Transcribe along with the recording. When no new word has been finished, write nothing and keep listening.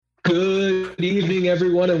evening,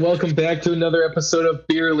 everyone, and welcome back to another episode of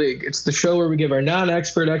Beer League. It's the show where we give our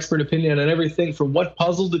non-expert expert opinion on everything from what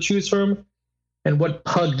puzzle to choose from and what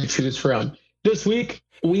pug to choose from. This week,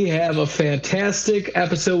 we have a fantastic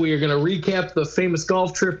episode. We are going to recap the famous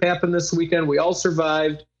golf trip happened this weekend. We all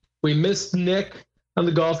survived. We missed Nick on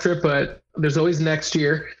the golf trip, but there's always next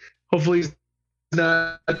year. Hopefully,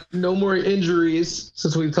 no more injuries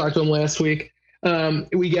since we talked to him last week.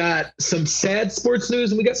 We got some sad sports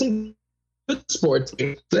news, and we got some good sports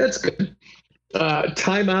news. That's good.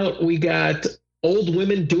 Timeout, we got old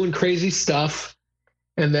women doing crazy stuff.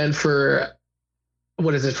 And then for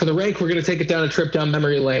the rank, we're going to take it down a trip down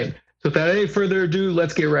memory lane. So without any further ado,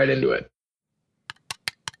 let's get right into it.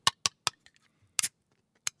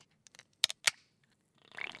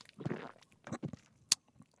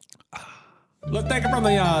 Let's take it from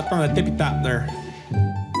the tippy top there.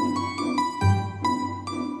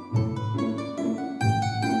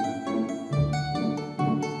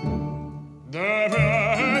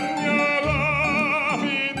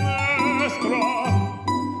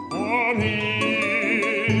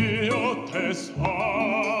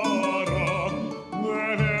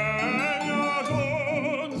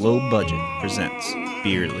 Low Budget presents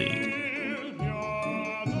Beer League.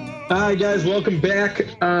 Hi, guys. Welcome back.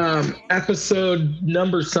 Episode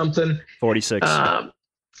number something. 46.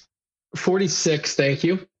 46, thank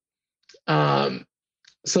you.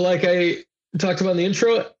 So like I talked about in the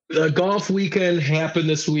intro, the golf weekend happened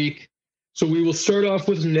this week. So we will start off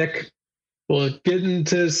with Nick. We'll get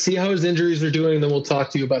into see how his injuries are doing, and then we'll talk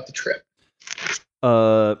to you about the trip.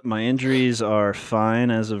 My injuries are fine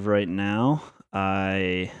as of right now.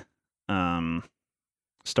 I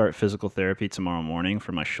start physical therapy tomorrow morning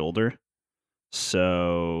for my shoulder,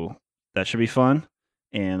 so that should be fun,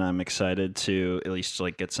 and I'm excited to at least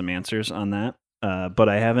like get some answers on that. But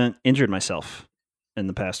I haven't injured myself in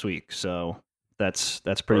the past week, so that's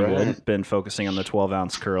pretty good. Been focusing on the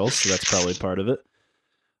 12-ounce curls, so that's probably part of it.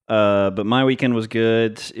 But my weekend was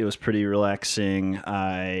good. It was pretty relaxing.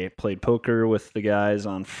 I played poker with the guys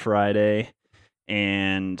on Friday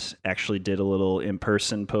and actually did a little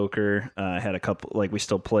in-person poker. I had a couple, like we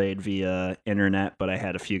still played via internet, but I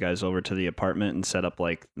had a few guys over to the apartment and set up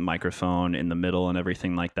like microphone in the middle and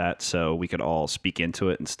everything like that, so we could all speak into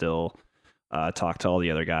it and still talk to all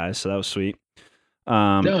the other guys. So that was sweet.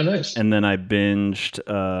 Nice. And then I binged.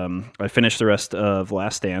 I finished the rest of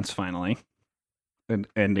Last Dance finally. And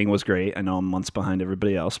ending was great. I know I'm months behind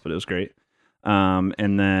everybody else, but it was great.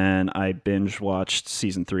 And then I binge watched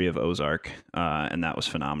season 3 of Ozark, and that was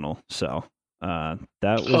phenomenal. So that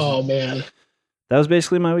was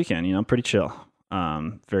basically my weekend. Pretty chill.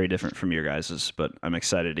 Very different from your guys's, but I'm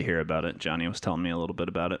excited to hear about it. Johnny was telling me a little bit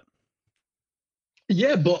about it.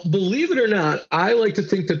 Yeah, but believe it or not, I like to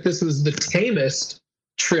think that this was the tamest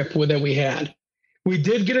trip that we had. We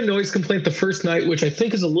did get a noise complaint the first night, which I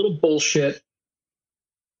think is a little bullshit.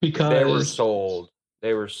 Because they were so old.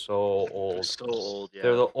 They were so old. So old, yeah.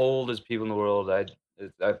 They're the oldest people in the world. I'm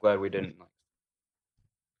glad we didn't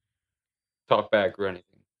talk back or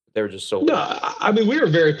anything. They were just so old. No, I mean, we were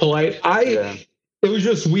very polite. It was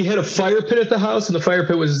just, we had a fire pit at the house, and the fire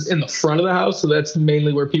pit was in the front of the house. So that's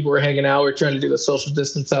mainly where people were hanging out. We're trying to do the social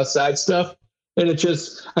distance outside stuff. And I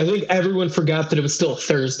think everyone forgot that it was still a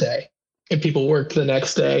Thursday and people worked the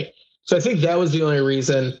next day. So I think that was the only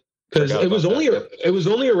reason. Because it was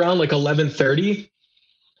only around like 11:30,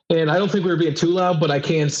 and I don't think we were being too loud, but I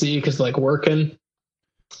can see because like working.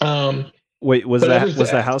 Wait, was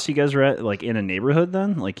the house you guys were at like in a neighborhood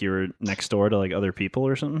then? Like you were next door to like other people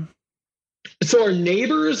or something? So our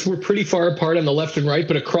neighbors were pretty far apart on the left and right,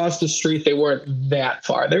 but across the street they weren't that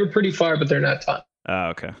far. They were pretty far, but they're not ton. Oh,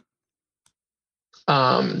 okay.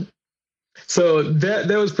 So that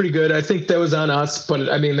was pretty good. I think that was on us, but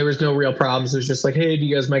I mean, there was no real problems. It was just like, hey, do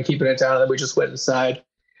you guys mind keeping it down? And then we just went inside.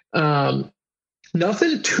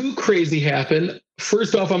 Nothing too crazy happened.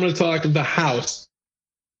 First off, I'm going to talk the house.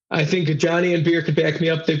 I think Johnny and Beer could back me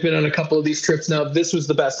up. They've been on a couple of these trips now. This was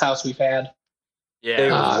the best house we've had. Yeah,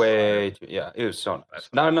 it was it was so nice.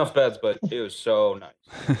 Not enough beds, but it was so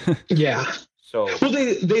nice. Yeah. So well,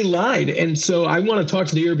 they lied, and so I want to talk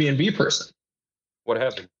to the Airbnb person. What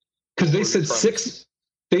happened? Because they said six.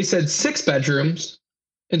 They said 6 bedrooms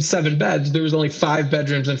and 7 beds. There was only 5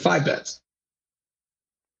 bedrooms and 5 beds.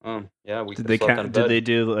 Yeah, we did they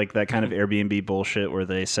do like that kind of Airbnb bullshit where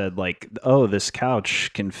they said like, oh, this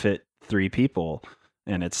couch can fit 3 people,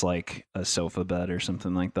 and it's like a sofa bed or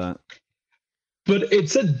something like that? But it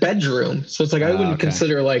said bedroom, so it's like I wouldn't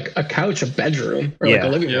consider like a couch a bedroom or like a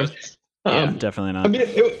living room. Definitely not. I mean,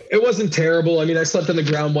 it wasn't terrible. I mean, I slept on the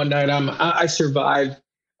ground one night. I survived.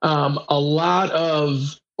 A lot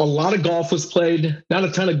of a lot of golf was played, not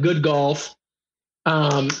a ton of good golf.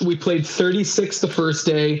 We played 36 the first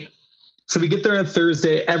day. So we get there on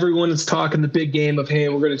Thursday. Everyone is talking the big game of, hey,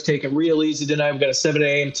 we're going to take it real easy tonight. We've got a 7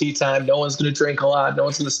 a.m. tee time. No one's going to drink a lot. No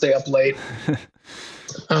one's going to stay up late.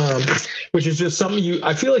 Which is just something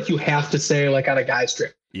I feel like you have to say like on a guy's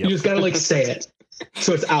trip. Yep. You just got to like say it.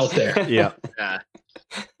 So it's out there. Yeah.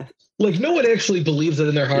 Like no one actually believes it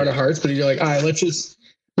in their heart of hearts, but you're like, all right, let's just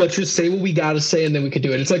say what we got to say and then we could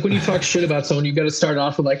do it. It's like when you talk shit about someone, you got to start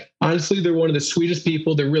off with like, honestly, they're one of the sweetest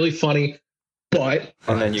people. They're really funny. But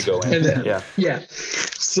and then you go in. Yeah.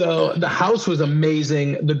 So the house was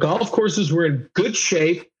amazing. The golf courses were in good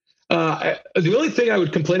shape. The only thing I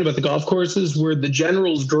would complain about the golf courses were the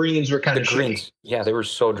Generals greens were kind of greens. Yeah, they were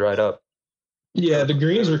so dried up. Yeah, the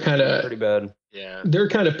greens were kind of pretty bad. Yeah, they're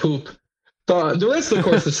kind of poop. The rest of the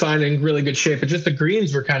course was fine in really good shape, but just the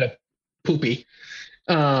greens were kind of poopy.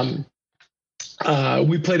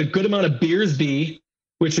 We played a good amount of Beersby,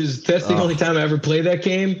 which that's the only time I ever played that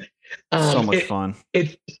game. So much fun.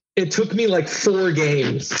 It took me like 4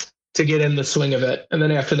 games to get in the swing of it. And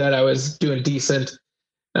then after that, I was doing decent.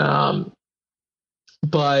 But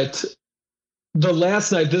the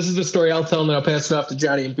last night, this is the story I'll tell, and then I'll pass it off to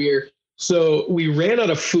Johnny and Beer. So we ran out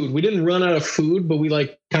of food. We didn't run out of food, but we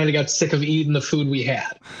like kind of got sick of eating the food we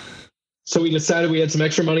had. So we decided we had some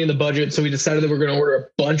extra money in the budget. So we decided that we're going to order a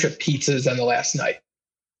bunch of pizzas on the last night.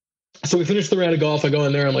 So we finished the round of golf. I go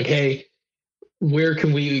in there. I'm like, hey, where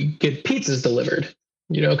can we get pizzas delivered?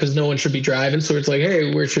 Because no one should be driving. So it's like,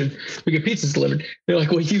 hey, where should we get pizzas delivered? They're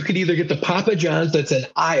like, well, you could either get the Papa John's that's in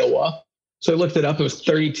Iowa. So I looked it up. It was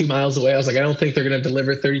 32 miles away. I was like, I don't think they're going to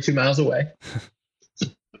deliver 32 miles away.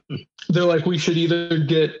 They're like, we should either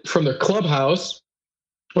get from the Clubhouse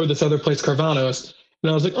or this other place, Carvana's.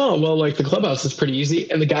 And I was like, oh, well, like the Clubhouse is pretty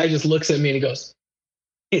easy. And the guy just looks at me and he goes,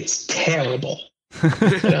 it's terrible.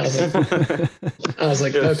 And I was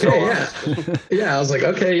like, okay, yeah. Yeah, I was like,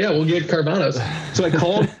 okay, yeah, we'll get Carvana's. So I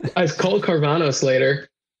called Carvana's later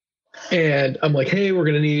and I'm like, hey, we're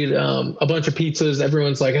going to need a bunch of pizzas.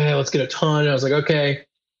 Everyone's like, hey, let's get a ton. And I was like, okay,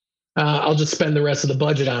 I'll just spend the rest of the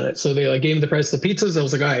budget on it. So they like gave me the price of the pizzas. I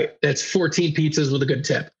was like, all right, that's 14 pizzas with a good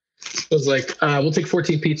tip. I was like, we'll take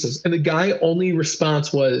 14 pizzas. And the guy only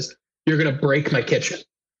response was, you're going to break my kitchen.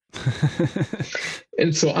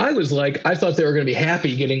 And so I was like, I thought they were going to be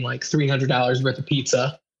happy getting like $300 worth of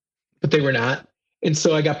pizza, but they were not. And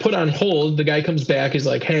so I got put on hold. The guy comes back. He's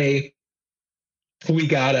like, hey, we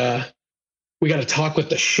gotta talk with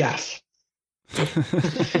the chef.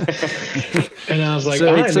 And I was like,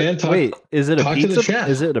 all right, man, wait, is it a pizza?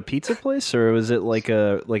 Is it a pizza place or was it like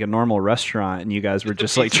a normal restaurant and you guys were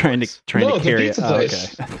just like trying to carry it? Oh, okay.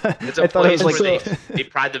 It's a place where they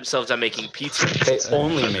pride themselves on making pizza. They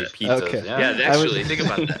only make pizzas. Okay. Yeah, actually, think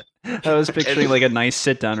about that. I was picturing like a nice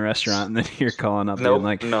sit-down restaurant, and then you're calling up being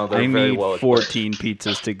like, I need 14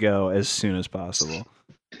 pizzas to go as soon as possible.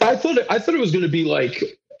 I thought it was going to be like,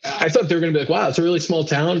 I thought they were going to be like, wow, it's a really small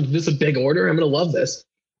town. This is a big order. I'm going to love this.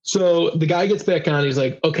 So the guy gets back on. He's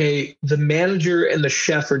like, okay, the manager and the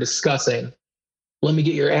chef are discussing. Let me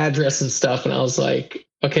get your address and stuff. And I was like,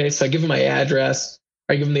 okay. So I give him my address.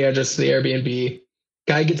 I give him the address to the Airbnb.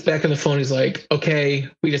 Guy gets back on the phone. He's like, okay,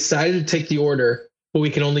 we decided to take the order, but we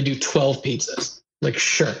can only do 12 pizzas. I'm like,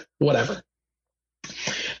 sure, whatever.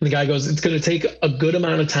 And the guy goes, it's going to take a good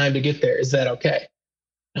amount of time to get there. Is that okay?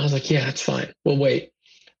 And I was like, yeah, it's fine. We'll wait.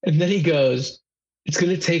 And then he goes, it's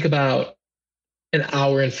going to take about an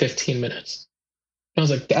hour and 15 minutes. I was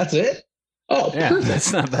like, that's it? Oh, yeah, perfect.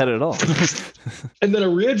 That's not bad at all. And then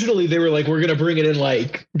originally they were like, we're going to bring it in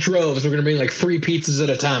like droves. We're going to bring like 3 pizzas at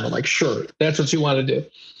a time. I'm like, sure, that's what you want to do.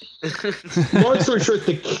 Long story short,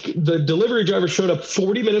 the delivery driver showed up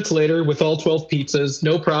 40 minutes later with all 12 pizzas.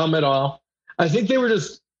 No problem at all. I think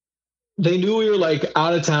they knew we were like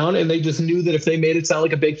out of town and they just knew that if they made it sound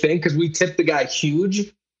like a big thing, because we tipped the guy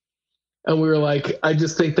huge. And we were like, I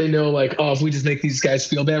just think they know like, oh, if we just make these guys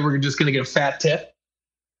feel bad, we're just going to get a fat tip.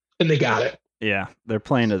 And they got it. Yeah, they're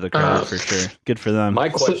playing to the crowd for sure. Good for them. My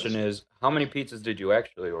question is, how many pizzas did you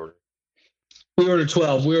actually order? We ordered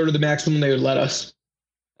 12. We ordered the maximum they would let us.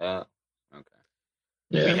 Okay.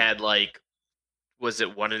 Yeah. We had like, was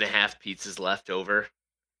it 1.5 pizzas left over?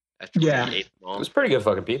 After Yeah. we ate them all? It was pretty good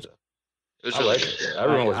fucking pizza. It was I really like good. it.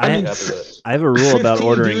 Everyone was I happy with it. I have a rule about 15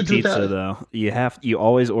 ordering dudes pizza without- though. You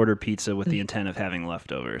always order pizza with the intent of having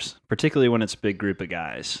leftovers, particularly when it's a big group of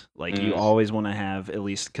guys. Like you always want to have at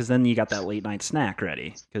least, because then you got that late night snack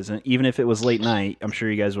ready. Because even if it was late night, I'm sure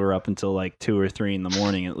you guys were up until like 2 or 3 in the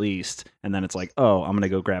morning at least, and then it's like, oh, I'm gonna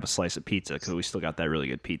go grab a slice of pizza because we still got that really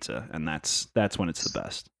good pizza, and that's when it's the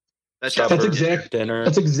best. That's supper, That's dinner.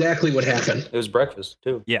 That's exactly what happened. It was breakfast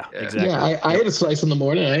too. Yeah, Yeah. exactly. Yeah, I had a slice in the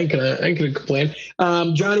morning. I ain't gonna complain.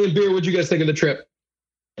 Johnny and Beer, what'd you guys think of the trip?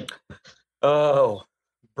 Oh,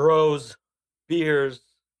 bros, beers,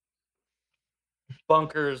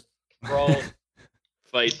 bunkers, brawls.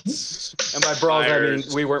 Fights. And by brawls, fires. I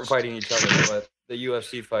mean we weren't fighting each other, but the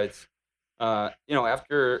UFC fights.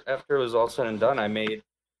 After it was all said and done, I made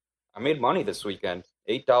money this weekend.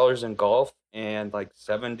 $8 in golf and like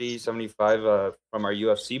 75 from our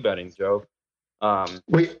UFC betting, Joe.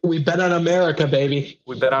 We bet on America, baby.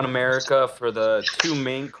 We bet on America for the two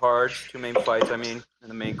main fights, in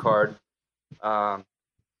the main card. Yeah,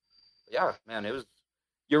 man, it was.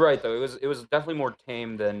 You're right though. It was definitely more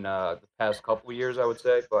tame than the past couple of years, I would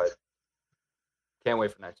say, but can't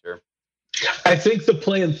wait for next year. I think the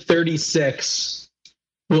play in 36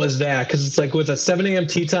 was that because it's like with a 7 a.m.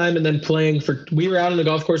 tee time and then we were out on the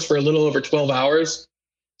golf course for a little over 12 hours.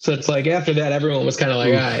 So it's like after that, everyone was kind of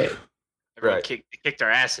like, all right. Everyone Right. kicked our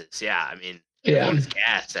asses. Yeah, I mean, Yeah. everyone was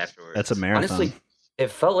gassed afterwards. That's a marathon. Honestly, it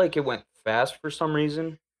felt like it went fast for some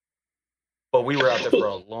reason, but we were out there for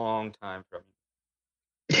a long time from it.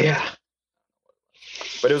 Yeah.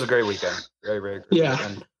 But it was a great weekend. Very, very great Yeah.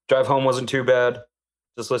 weekend. Drive home wasn't too bad.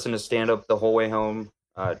 Just listened to stand-up the whole way home.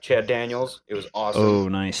 Chad Daniels. It was awesome. Oh,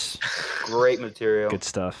 nice. Great material. Good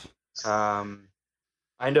stuff. I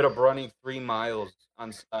ended up running 3 miles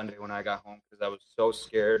on Sunday when I got home because I was so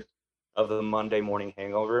scared of the Monday morning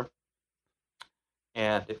hangover.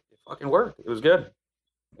 And it fucking worked. It was good.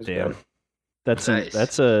 It was Damn. good. That's Nice.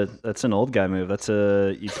 that's an old guy move. That's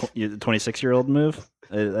a 26-year-old move.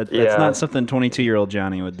 That's Yeah. not something 22-year-old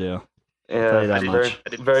Johnny would do. Yeah, tell you that very, much. I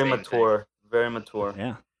did the very same mature. Very mature.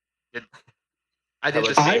 Yeah. I did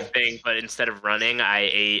the I- same thing, but instead of running, I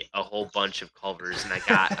ate a whole bunch of Culver's, and I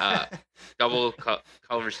got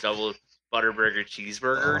Culver's double butterburger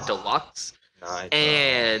cheeseburger deluxe, Nice.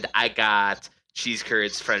 and I got cheese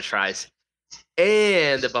curds, French fries,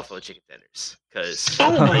 and the buffalo chicken tenders. Cause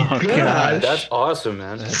Oh my Oh, god. gosh. That's awesome,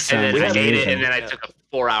 man. That and sounds then I ate it, amazing. and then I Yeah. took a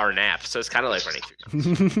 4-hour nap. So it's kind of like running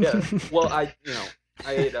through. Yeah. Well, I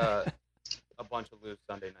ate a bunch of loose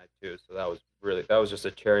Sunday night too, so that was just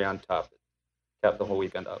a cherry on top that kept the whole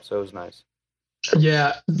weekend up. So it was nice.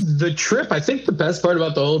 Yeah, the trip, I think the best part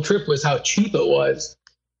about the whole trip was how cheap it was.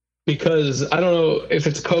 Because I don't know if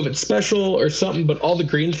it's a COVID special or something, but all the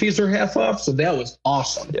green fees are half off. So that was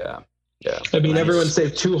awesome. Yeah. Yeah. I mean, Nice. everyone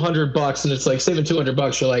saved $200 and it's like saving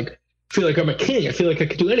 $200. You're like, I feel like I'm a king. I feel like I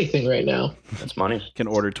could do anything right now. That's money. Can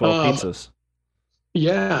order 12 Um, pizzas.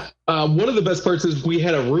 Yeah. One of the best parts is we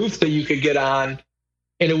had a roof that you could get on,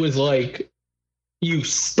 and it was like you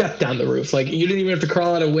stepped on the roof. Like you didn't even have to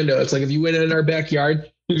crawl out a window. It's like if you went in our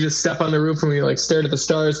backyard, you could just step on the roof and we like stared at the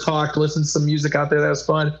stars, talked, listened to some music out there. That was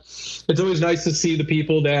fun. It's always nice to see the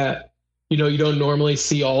people that you don't normally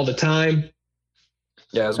see all the time.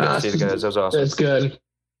 Yeah, it was good to see the guys. That was awesome. That's good.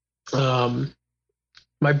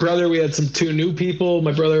 My brother, we had 2 new people.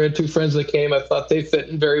 My brother had 2 friends that came. I thought they fit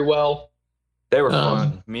in very well. They were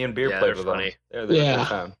fun. Me and Beer yeah, played they're with funny. them. They're Yeah. a good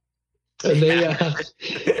time. And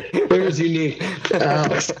they was unique.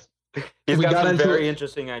 He's we got got some into very it.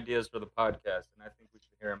 interesting ideas for the podcast, and I think we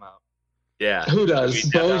should hear him out. Yeah. Who does?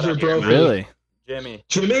 We Bose or definitely- Brophy? Really? Jimmy,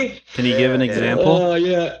 Jimmy? Can you give an Yeah. example? Oh,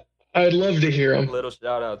 yeah. I'd love to hear him. little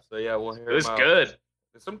shout out. So yeah, we'll hear It was him out. good.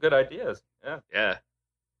 There's some good ideas. Yeah, Yeah.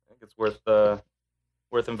 I think it's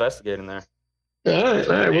worth investigating there. All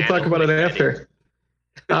right. We'll talk about it after.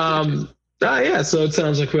 Yeah, so it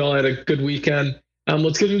sounds like we all had a good weekend.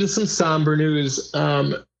 Let's get into some somber news.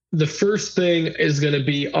 The first thing is going to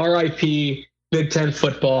be RIP Big Ten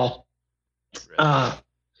football.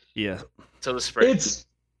 Yeah. Till the spring.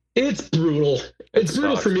 It's brutal. It's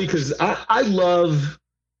brutal for me because I love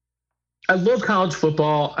college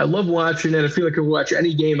football. I love watching it. I feel like I can watch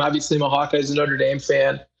any game. Obviously, I'm a Hawkeyes and Notre Dame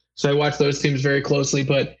fan, so I watch those teams very closely.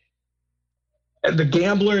 But the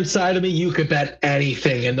gambler inside of me, you could bet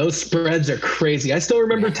anything, and those spreads are crazy. I still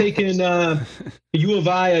remember taking U of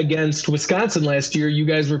I against Wisconsin last year. You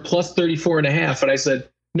guys were plus 34.5, and I said,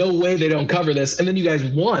 no way they don't cover this. And then you guys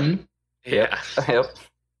won. Yeah. Yep.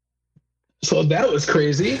 So that was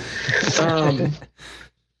crazy. So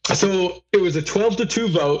it was a 12-2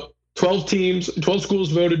 vote. 12 teams, 12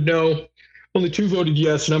 schools voted no. Only 2 voted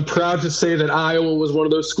yes. And I'm proud to say that Iowa was one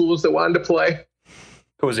of those schools that wanted to play.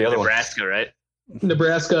 Who was the other Nebraska, right?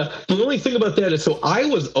 Nebraska. The only thing about that is, so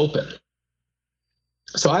Iowa's open.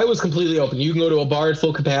 So Iowa's completely open. You can go to a bar at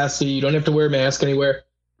full capacity. You don't have to wear a mask anywhere.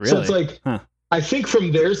 Really? So it's like, Huh. I think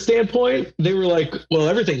from their standpoint, they were like, well,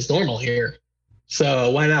 everything's normal here. So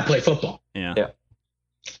why not play football? Yeah.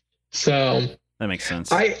 So That makes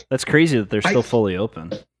sense. I, That's crazy that they're still fully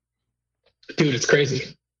open. Dude, it's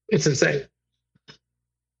crazy. It's insane.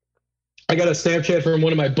 I got a Snapchat from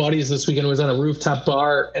one of my buddies this weekend. It was on a rooftop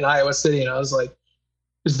bar in Iowa City, and I was like,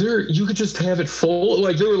 you could just have it full?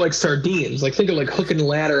 Like, they were like sardines. Like, think of like hook and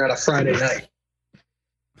ladder on a Friday night.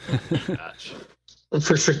 Gosh.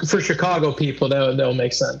 For Chicago people, that'll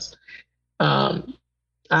make sense.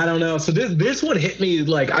 I don't know. So this one hit me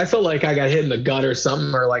like I felt like I got hit in the gut or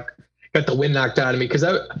something, or like got the wind knocked out of me, because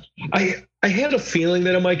I had a feeling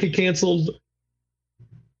that it might get canceled,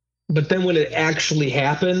 but then when it actually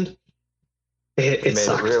happened, it Made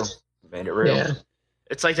sucked. it real. Made it real. Yeah.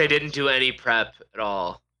 It's like they didn't do any prep at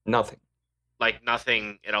all. Nothing. Like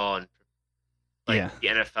nothing at all. And like Yeah. the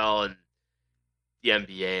NFL and the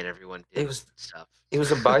NBA and everyone did It was- stuff. It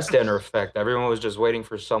was a bystander effect. Everyone was just waiting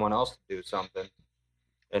for someone else to do something,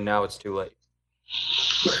 and now it's too late.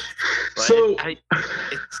 But So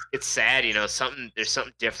it's sad, you know. There's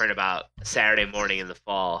something different about a Saturday morning in the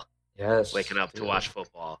fall, Yes. waking up to dude. watch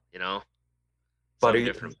football. You know, Butter something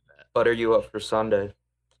you- different with that. Butter you up for Sunday.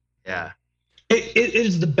 Yeah, it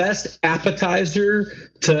is the best appetizer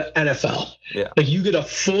to NFL. Yeah. Like, you get a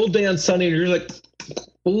full day on Sunday, and you're like,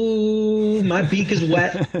 ooh, my beak is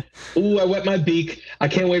wet. Ooh, I wet my beak. I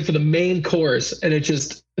can't wait for the main course. And it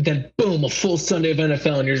just, then boom, a full Sunday of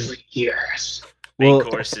NFL, and you're just like, yes. main Well,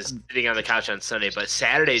 course is sitting on the couch on Sunday, but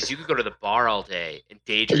Saturdays you could go to the bar all day and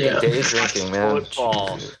day drink. Yeah. Day drinking, man.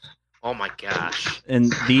 Football. Jesus. Oh my gosh.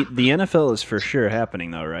 and the NFL is for sure happening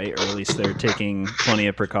though, right? Or at least they're taking plenty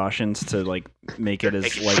of precautions to like make it They're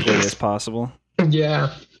as taking likely shit. as possible.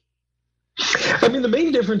 Yeah. I mean, the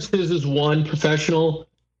main difference is one, professional,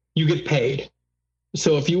 you get paid.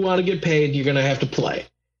 So if you want to get paid, you're going to have to play.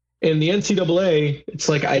 In the NCAA, it's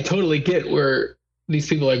like, I totally get where these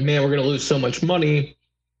people are like, man, we're going to lose so much money.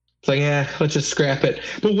 It's like, yeah, let's just scrap it.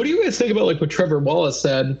 But what do you guys think about like what Trevor Lawrence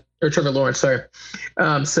said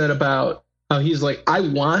about how he's like, I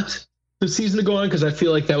want the season to go on because I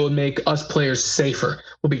feel like that would make us players safer.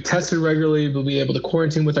 We'll be tested regularly. We'll be able to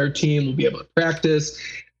quarantine with our team. We'll be able to practice.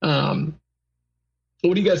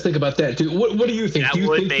 What do you guys think about that? What do you think? That Do you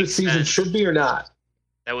would think make this season sense. should be or not?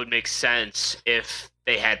 That would make sense if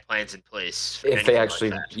they had plans in place. for If they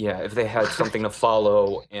anything like actually, that. if they had something to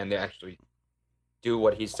follow and they actually do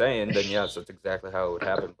what he's saying, then yes, that's exactly how it would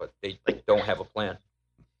happen. But they don't have a plan.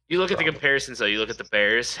 You look at the comparisons, though. You look at the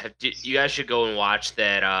Bears. You guys should go and watch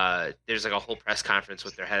that. There's like a whole press conference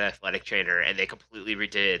with their head athletic trainer, and they completely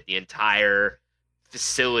redid the entire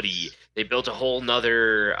facility. They built a whole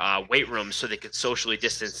nother weight room so they could socially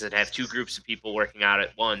distance and have two groups of people working out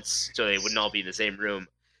at once, so they wouldn't all be in the same room.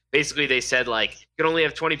 Basically, they said like you can only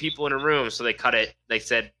have 20 people in a room, so they cut it. They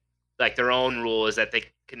said like their own rule is that they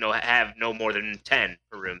can have no more than 10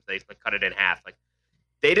 per room. They cut it in half. Like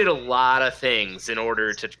they did a lot of things in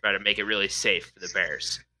order to try to make it really safe for the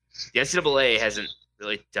Bears. The NCAA hasn't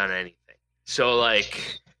really done anything. So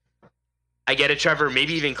like, I get it, Trevor.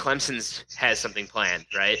 Maybe even Clemson's has something planned,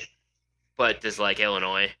 right? But does like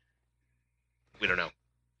Illinois? We don't know.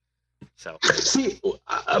 So See,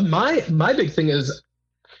 my big thing is,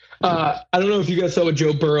 I don't know if you guys saw what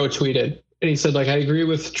Joe Burrow tweeted, and he said like, I agree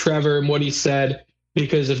with Trevor and what he said,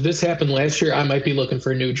 because if this happened last year, I might be looking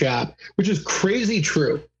for a new job, which is crazy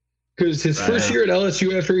true. Because his first year at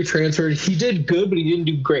LSU after he transferred, he did good, but he didn't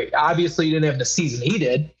do great. Obviously, he didn't have the season he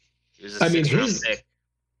did. he was a I mean, sixth-round pick.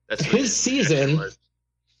 That's what his season,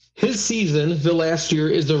 the last year,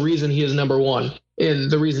 is the reason he is number one and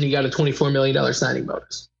the reason he got a $24 million signing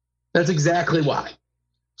bonus. That's exactly why.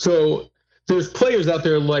 So there's players out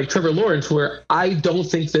there like Trevor Lawrence where I don't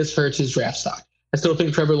think this hurts his draft stock. I still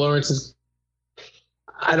think Trevor Lawrence is,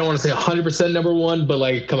 I don't want to say 100% number one, but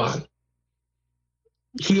like, come on.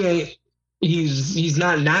 He's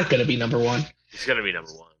not going to be number one. He's gonna be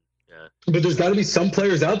number one. Yeah. But there's got to be some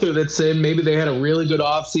players out there that say maybe they had a really good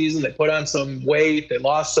offseason. They put on some weight. They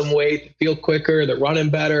lost some weight. They feel quicker. They're running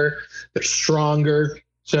better. They're stronger.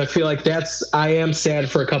 So I feel like I am sad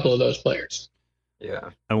for a couple of those players.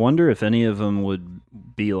 Yeah. I wonder if any of them would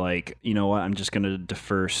be like, you know what, I'm just going to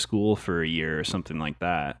defer school for a year or something like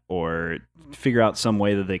that, or figure out some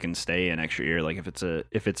way that they can stay an extra year. Like if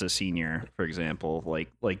it's a senior, for example,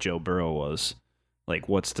 like Joe Burrow was, like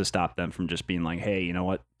what's to stop them from just being like, hey, you know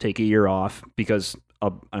what, take a year off? Because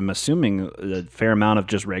I'm assuming a fair amount of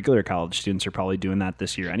just regular college students are probably doing that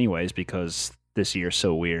this year anyways, because this year's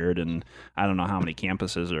so weird and I don't know how many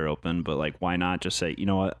campuses are open, but like, why not just say, you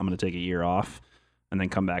know what, I'm going to take a year off and then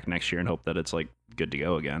come back next year and hope that it's like good to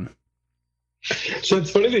go again. So it's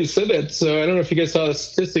funny that you said that. So I don't know if you guys saw the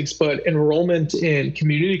statistics, but enrollment in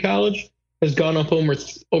community college has gone up over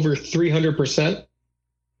 300%.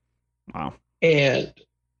 Wow. And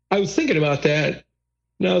I was thinking about that,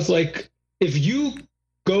 and I was like, if you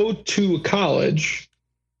go to college,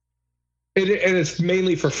 and it's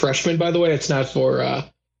mainly for freshmen, by the way, it's not for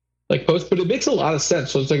like post, but it makes a lot of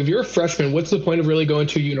sense. So it's like, if you're a freshman, what's the point of really going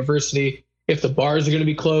to a university if the bars are going to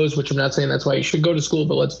be closed? Which I'm not saying that's why you should go to school,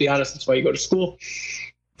 but let's be honest, that's why you go to school.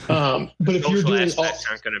 But if you're doing aspects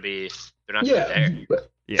aren't going to be, they're not yeah, there.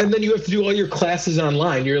 Yeah. And then you have to do all your classes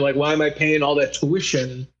online. You're like, why am I paying all that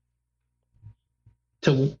tuition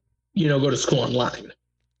to, go to school online? It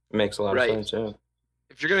makes a lot of sense, yeah.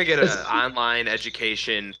 If you're going to get an online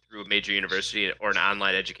education through a major university or an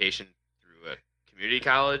online education through a community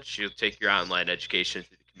college, you'll take your online education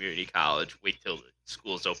through the community college, wait till the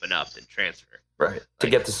schools open up, then transfer. Right. To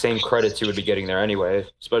get the same credits you would be getting there anyway,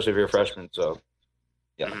 especially if you're a freshman. So,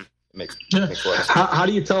 yeah, it makes a lot of sense. How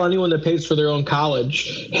do you tell anyone that pays for their own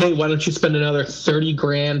college, hey, why don't you spend another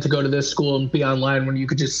 $30,000 to go to this school and be online when you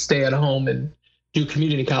could just stay at home and do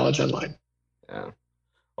community college online? Yeah.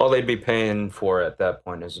 All they'd be paying for at that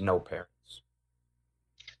point is no parents.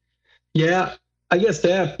 Yeah, I guess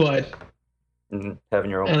that, but having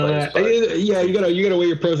your own place. Yeah, you gotta weigh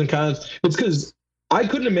your pros and cons. It's because I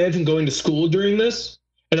couldn't imagine going to school during this.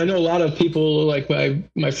 And I know a lot of people, like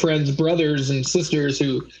my friends' brothers and sisters,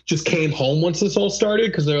 who just came home once this all started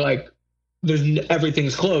because they're like,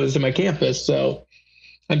 everything's closed in my campus, so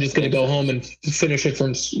I'm just gonna go home and finish it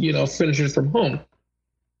from home.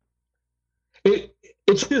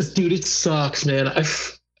 It's just, dude, it sucks, man.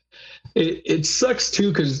 It sucks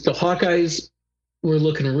too because the Hawkeyes were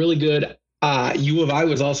looking really good. U of I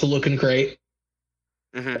was also looking great.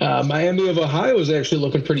 Miami of Ohio was actually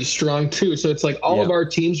looking pretty strong too. So it's like all of our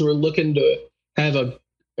teams were looking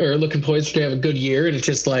poised to have a good year, and it's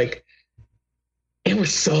just like, and we're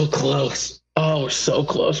so close. Oh, we're so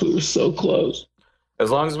close. We were so close.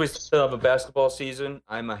 As long as we still have a basketball season,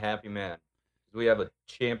 I'm a happy man. We have a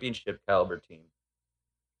championship caliber team.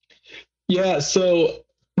 Yeah, so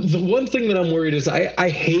the one thing that I'm worried is I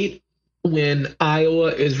hate when Iowa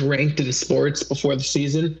is ranked in sports before the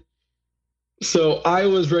season. So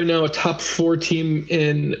Iowa's right now a top 4 team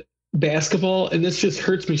in basketball, and this just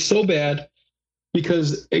hurts me so bad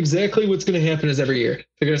because exactly what's going to happen is every year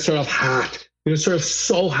they're going to start off hot. They're going to start off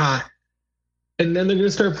so hot, and then they're going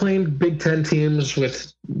to start playing Big Ten teams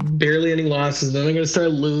with barely any losses. And then they're going to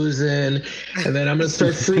start losing, and then I'm going to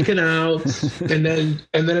start freaking out. And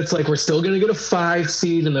then it's like we're still going to get a 5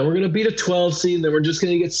 seed, and then we're going to beat a 12 seed, and then we're just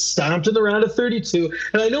going to get stomped in the round of 32.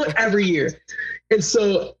 And I know it every year, and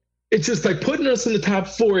so it's just like putting us in the top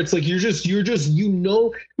 4. It's like you're just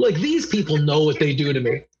like these people know what they do to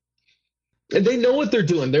me. And they know what they're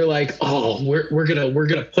doing. They're like, oh, we're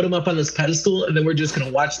gonna put them up on this pedestal, and then we're just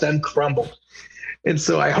gonna watch them crumble. And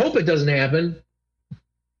so I hope it doesn't happen.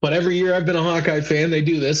 But every year I've been a Hawkeye fan, they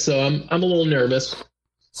do this, so I'm a little nervous.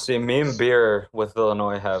 See, me and Beer with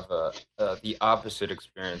Illinois have the opposite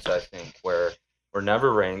experience, I think, where we're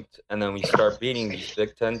never ranked, and then we start beating these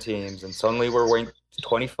Big Ten teams, and suddenly we're ranked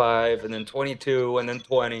 25, and then 22, and then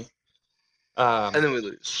 20. And then we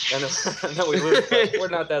lose. And then we lose. But we're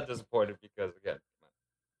not that disappointed because, again,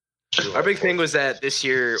 our big thing was that this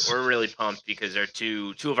year we're really pumped because our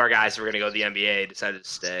two of our guys who were going to go to the NBA decided to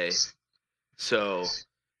stay. So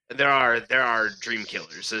there are dream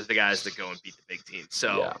killers. There's the guys that go and beat the big teams.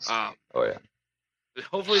 So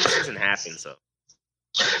hopefully this doesn't happen. So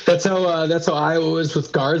that's how Iowa was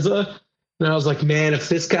with Garza. And I was like, man, if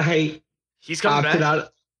this guy he's coming back.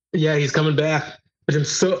 Out, yeah, he's coming back. Which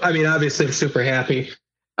obviously I'm super happy.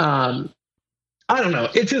 I don't know.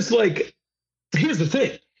 It's just like, here's the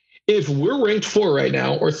thing. If we're ranked 4 right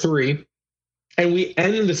now, or 3, and we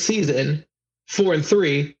end the season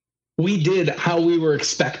 4-3, we did how we were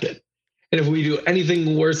expected. And if we do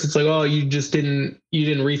anything worse, it's like, oh, you didn't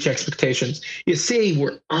reach expectations. You see,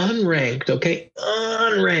 we're unranked, okay?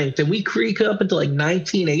 Unranked. And we creak up into like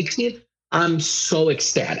 19, 18. I'm so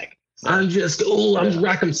ecstatic. I'm just, I'm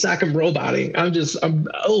rock'em sock'em roboting.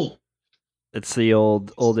 It's the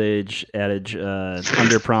old age adage,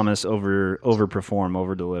 under promise, over perform,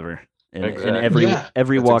 over deliver. In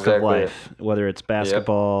every walk of life, whether it's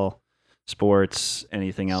basketball, sports,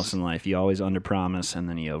 anything else in life, you always under promise and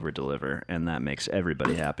then you over deliver, and that makes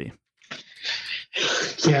everybody happy.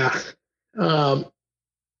 Yeah.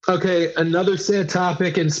 Okay, another sad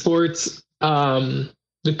topic in sports.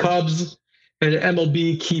 The Cubs and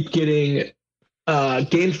MLB keep getting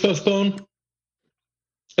games postponed.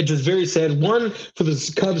 It's just very sad. One, for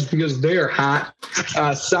the Cubs because they are hot.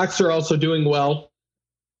 Sox are also doing well.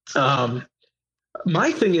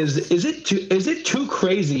 My thing is it too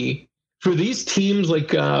crazy for these teams like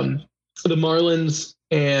the Marlins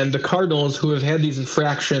and the Cardinals who have had these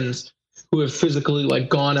infractions, who have physically like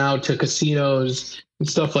gone out to casinos and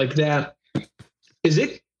stuff like that? is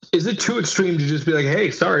it too extreme to just be like,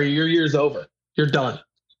 hey, sorry, your year's over, you're done?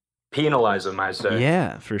 Penalize them, I say.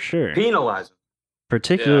 Yeah, for sure. Penalize them.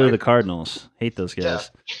 Particularly Yeah. the Cardinals. Hate those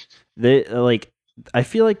guys. They I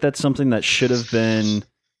feel like that's something that should have been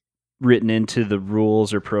written into the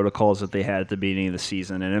rules or protocols that they had at the beginning of the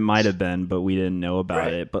season, and it might have been, but we didn't know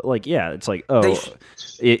about it. But like, yeah, it's like, oh,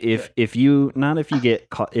 if you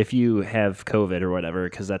if you have COVID or whatever,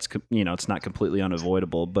 because that's, you know, it's not completely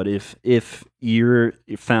unavoidable. But if you're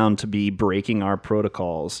found to be breaking our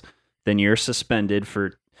protocols, then you're suspended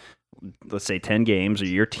for, let's say, 10 games, or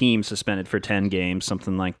your team suspended for 10 games,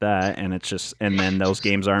 something like that, and it's just, and then those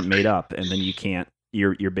games aren't made up, and then you can't,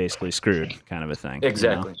 you're basically screwed, kind of a thing.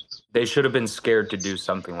 Exactly. You know? They should have been scared to do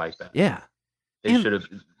something like that. Yeah. They should have.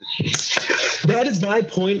 That is my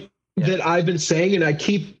point that I've been saying, and I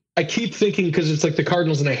keep thinking, because it's like the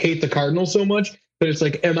Cardinals, and I hate the Cardinals so much, that it's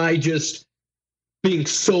like, am I just being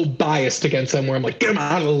so biased against them where I'm like, get them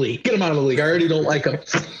out of the league, get them out of the league, I already don't like them.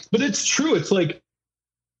 But it's true. It's like,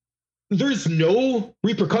 there's no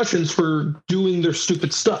repercussions for doing their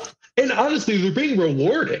stupid stuff. And honestly, they're being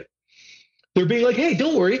rewarded. They're being like, hey,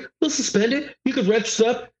 don't worry, we'll suspend it. You could rest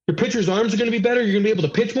up. Your pitcher's arms are going to be better. You're going to be able to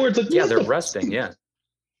pitch more. It's like, Yeah, they're resting. Yeah.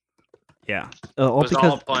 Yeah. It was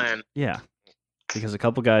all a plan. Yeah. Because a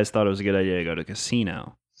couple guys thought it was a good idea to go to a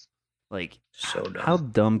casino. Like, So dumb. how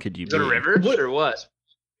dumb could you Go to be? Rivers or what?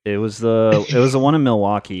 It was the one in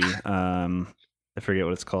Milwaukee. I forget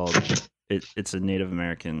what it's called. It's a Native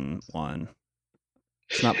American one.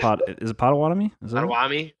 It's not Is it Potawatomi? Is that it?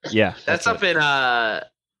 Potawatomi? Yeah. That's up it. in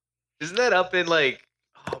isn't that up in like,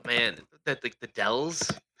 oh man, that like the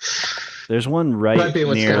Dells? There's one right Might be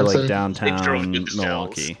in near like Wisconsin. downtown Drove through the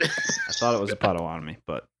Milwaukee. Dells. I thought it was Potawatomi,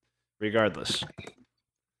 but regardless.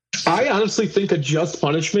 I honestly think a just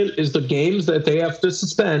punishment is the games that they have to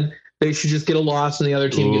suspend. They should just get a loss, and the other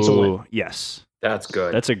team gets a win. Ooh, yes. That's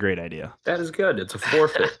good. That's a great idea. That is good. It's a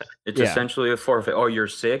forfeit. It's Yeah. essentially a forfeit. Oh, you're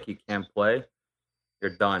sick. You can't play.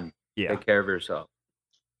 You're done. Yeah. Take care of yourself.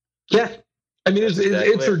 Yeah. I mean, it's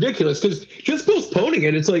Exactly. ridiculous, because just postponing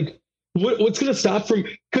it, it's like, what's going to stop from,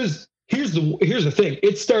 because here's the thing.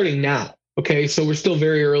 It's starting now. Okay. So we're still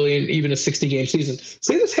very early in even a 60-game season.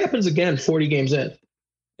 Say this happens again 40 games in.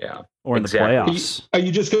 Yeah. Or in Exactly. the playoffs.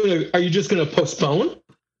 Are you just gonna postpone?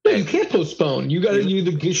 No, you can't postpone.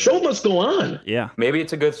 The show must go on. Yeah. Maybe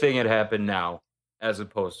it's a good thing it happened now, as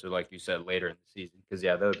opposed to, like you said, later in the season. Because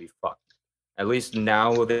that would be fucked. At least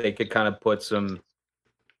now they could kind of put some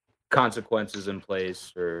consequences in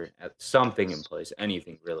place, or something in place.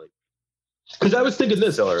 Anything really. Because I was thinking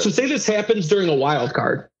this. So Accelerate. say this happens during a wild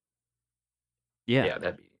card. Yeah. Yeah,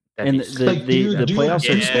 that'd be. And be the Like, do you playoffs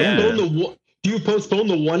are Yeah. expanded. do you postpone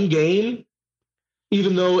the one game,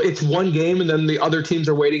 even though it's one game, and then the other teams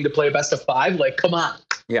are waiting to play a best of 5? Like, come on.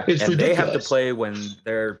 Yeah, It's and they have to ridiculous. play when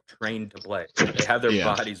they're trained to play. They have their Yeah.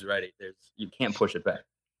 bodies ready. You can't push it back.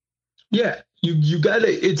 Yeah,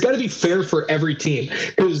 it's gotta be fair for every team,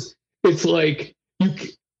 because it's like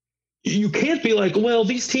you can't be like, well,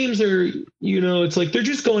 these teams are, it's like they're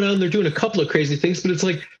just going out and they're doing a couple of crazy things, but it's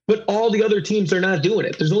like, but all the other teams are not doing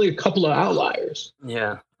it. There's only a couple of outliers.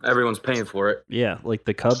 Yeah, everyone's paying for it. Yeah, like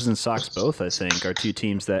the Cubs and Sox both, I think, are two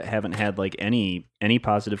teams that haven't had like any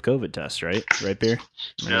positive COVID tests, right? Right, Beer?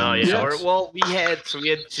 No, Yeah.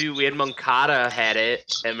 yeah. We had Moncada had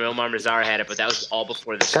it, and Romar Mazar had it, but that was all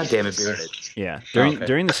before the God season damn it, Beer. started. Yeah, Okay.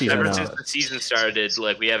 during the season. Ever since the season started,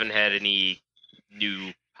 like we haven't had any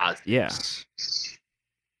new positives. Yeah.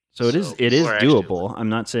 So it is or actually- doable. I'm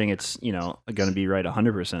not saying it's going to be right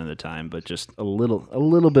 100% of the time, but just a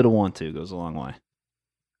little bit of want to goes a long way.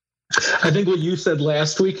 I think what you said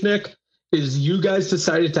last week, Nick, is you guys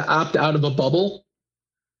decided to opt out of a bubble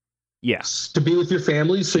Yeah, to be with your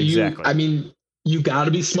family. So Exactly. you got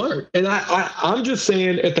to be smart. And I'm just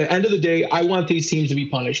saying, at the end of the day, I want these teams to be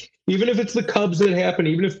punished, even if it's the Cubs that happen,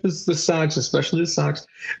 even if it's the Sox, especially the Sox.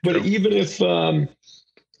 But even if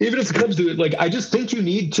the Cubs do it, like, I just think you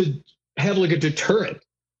need to have like a deterrent.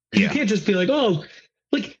 You can't just be like, oh,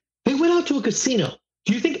 like they went out to a casino.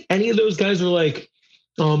 Do you think any of those guys were like,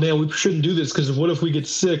 oh man, we shouldn't do this because what if we get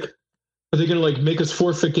sick? Are they going to like make us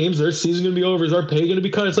forfeit games? Their season's going to be over. Is our pay going to be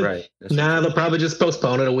cut? It's like, Right. nah, they'll probably just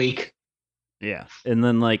postpone it a week. yeah. And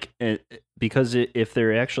then because if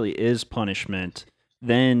there actually is punishment,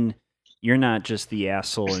 then you're not just the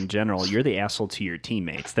asshole in general. You're the asshole to your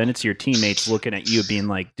teammates. Then it's your teammates looking at you being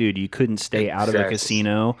like, dude, you couldn't stay out of a Exactly.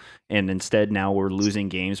 casino. And instead now we're losing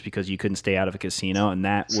games because you couldn't stay out of a casino. And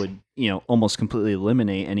that would, almost completely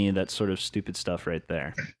eliminate any of that sort of stupid stuff right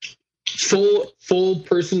there. Full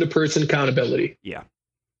person to person accountability.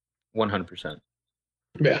 100%.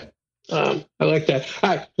 Yeah. I like that.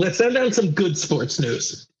 All right, let's end on some good sports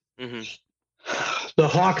news. Mm-hmm. The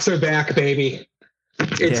Hawks are back, baby.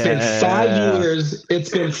 It's been 5 years. It's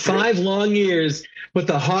been 5 long years, but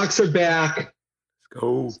the Hawks are back. Let's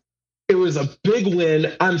go. It was a big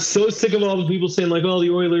win. I'm so sick of all the people saying, like, oh, the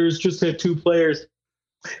Oilers just had 2 players.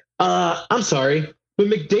 I'm sorry, but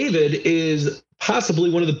McDavid is possibly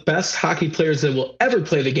one of the best hockey players that will ever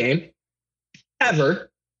play the game. Ever.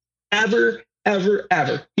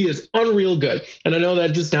 He is unreal good. And I know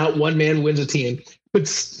that just not one man wins a team. But,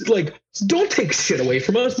 like, don't take shit away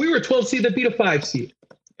from us. We were a 12 seed that beat a 5 seed.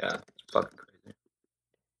 Yeah, it's fucking crazy.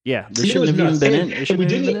 Yeah, they shouldn't have even been in. They shouldn't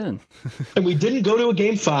have even been in. And we didn't go to a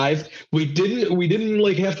game 5. We didn't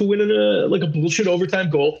like have to win in a bullshit overtime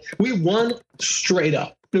goal. We won straight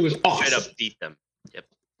up. It was awesome. Straight up beat them. Yep.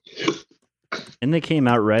 And they came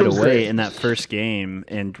out right It was away great. in that first game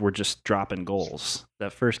and were just dropping goals.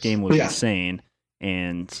 That first game was Yeah. insane.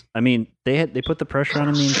 And I mean, they put the pressure on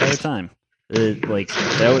them the entire time.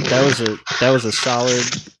 That was a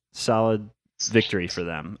solid victory for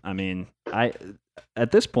them. I mean,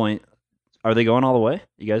 at this point, are they going all the way?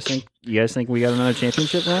 You guys think we got another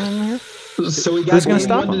championship run in here? So we got Who's gonna game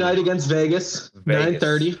stop 1 them? tonight against Vegas.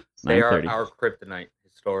 9:30 They are 9:30. our kryptonite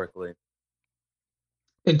historically.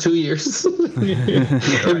 in 2 years. in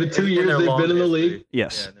the 2 years their they've long been in the history. league.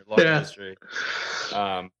 Yes. Yeah, in their long Yeah. history.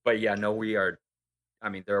 But yeah, no, we are. I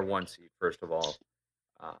mean, they're a 1 seed first of all,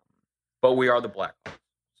 but we are the Blackhawks,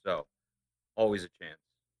 so always a chance.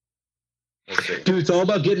 We'll see. Dude, it's all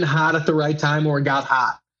about getting hot at the right time or it got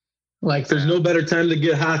hot. Like, there's no better time to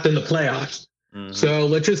get hot than the playoffs. Mhm. So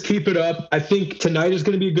let's just keep it up. I think tonight is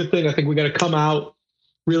going to be a good thing. I think we got to come out,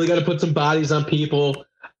 really got to put some bodies on people.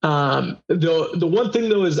 The one thing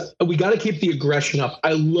though is we got to keep the aggression up.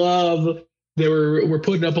 I love we're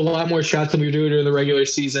putting up a lot more shots than we were doing during the regular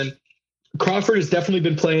season. Crawford has definitely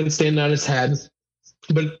been playing, standing on his head.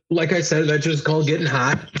 But like I said, that's just called getting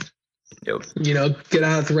hot. Yep. You know, get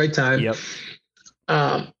out at the right time. Yep.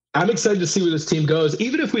 I'm excited to see where this team goes.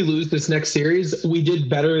 Even if we lose this next series, we did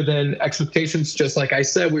better than expectations. Just like I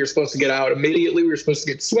said, we were supposed to get out immediately. We were supposed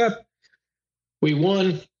to get swept. We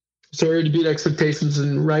won. So we're to beat expectations.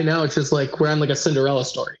 And right now it's just like we're on like a Cinderella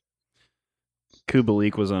story.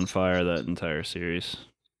 Kubalik was on fire that entire series.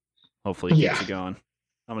 Hopefully he keeps Yeah. it going.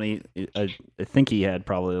 How many? I think he had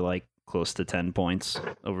probably like close to 10 points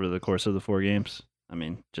over the course of the 4 games. I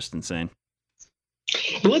mean, just insane.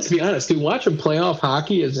 But let's be honest, dude, watching playoff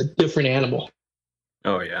hockey is a different animal.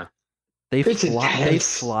 Oh yeah. They It's fly. They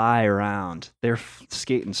intense. fly around. They're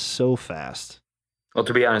skating so fast. Well,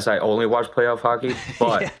 to be honest, I only watch playoff hockey,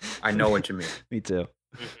 but Yeah. I know what you mean. Me too.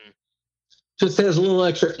 Mhm. Just has a little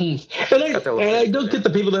extra. And I don't get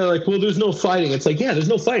the people that are like, well, there's no fighting. It's like, yeah, there's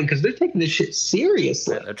no fighting because they're taking this shit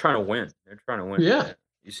seriously. They're trying to win. They're trying to win. Yeah.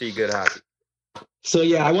 You see good hockey. So,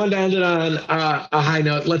 yeah, I wanted to end it on a high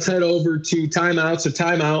note. Let's head over to timeout. So,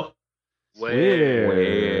 timeout Where?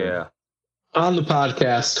 Yeah. on the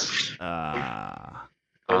podcast.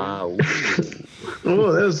 Ooh.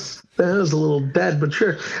 Oh, that was a little dead, but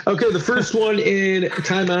sure. Okay, the first one in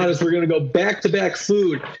timeout is we're going to go back-to-back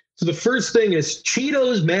food. So the first thing is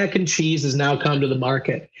Cheetos mac and cheese has now come to the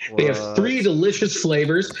market. They have 3 delicious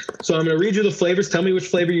flavors. So I'm going to read you the flavors. Tell me which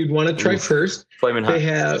flavor you'd want to try first. Flaming hot. They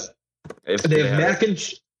have If they have mac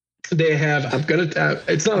it. and they have. I'm gonna.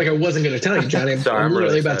 It's not like I wasn't going to tell you, Johnny. Sorry, I'm I'm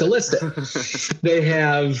literally really about to list it. They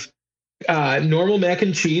have normal mac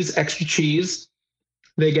and cheese, extra cheese.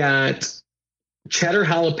 They got cheddar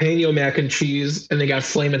jalapeno mac and cheese, and they got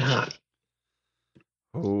flaming hot.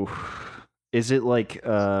 Ooh. Is it like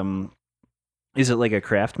a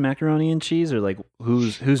Kraft macaroni and cheese, or like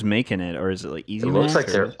who's making it, or is it like Easy It looks Mac, like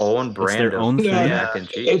or- their own brand their of own thing? mac and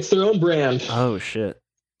cheese. It's their own brand. Oh shit,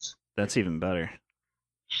 that's even better.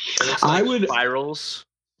 It looks I like would- spirals.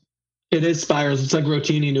 It is spirals. It's like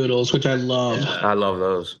rotini noodles, which I love. I love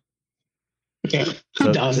those. Yeah. So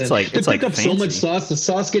Who doesn't? it's like- They it's pick like up so much fancy. sauce. The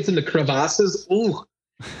sauce gets into crevasses. Ooh.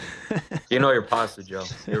 You know your pasta, Joe.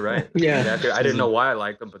 You're right. Yeah. Exactly. I didn't know why I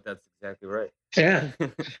liked them, but that's exactly right. Yeah.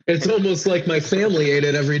 It's almost like my family ate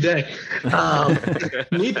it every day.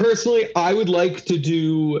 Me personally, I would like to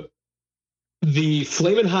do the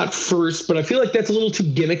Flamin' Hot first, but I feel like that's a little too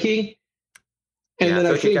gimmicky. And Yeah, then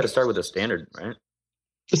I I feel like you think, got to start with the standard, right?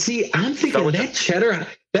 see, I'm Start thinking with that cheddar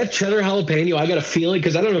jalapeno, I got a feeling,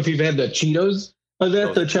 because I don't know if you've had the Cheetos of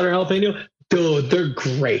that, the cheddar jalapeno. Dude, they're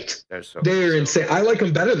great. They're insane. I like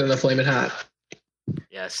them better than the Flamin' Hot.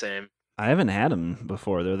 Yeah, same. I haven't had them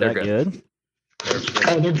before. They're They're that good. good.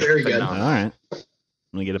 Oh, they're very good. All right, I'm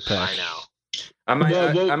gonna get a pack. I know. I might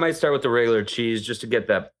Well, I might start with the regular cheese just to get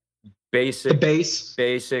that basic base.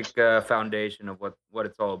 foundation of what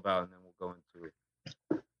it's all about, and then we'll go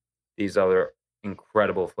into these other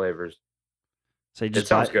incredible flavors. So It just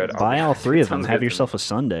sounds buy, good. buy all three It of them. sounds Have good to yourself me. a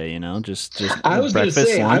sundae, just I was going to breakfast,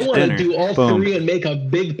 say, I lunch, want dinner. to do all Boom. three and make a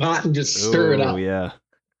big pot and just stir it Ooh, up. Yeah.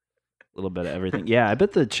 A little bit of everything. Yeah, I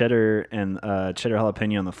bet the cheddar and cheddar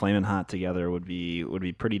jalapeno and the flaming hot together would be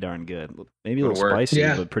pretty darn good. Maybe a Would little work. spicy,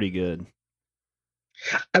 Yeah. but pretty good.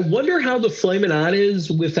 I wonder how the Flamin' Hot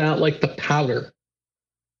is without like the powder.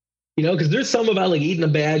 Because there's some about like eating a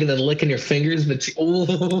bag and then licking your fingers, but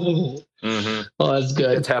oh, that's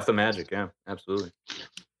good. It's half the magic. Yeah, absolutely.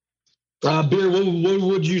 Beer, what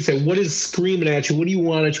would you say? What is screaming at you? What do you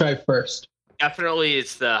want to try first? Definitely,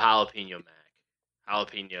 it's the jalapeno mac.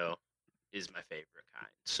 Jalapeno is my favorite kind,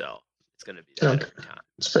 so it's gonna be that every time.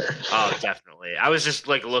 It's fair. Oh, definitely. I was just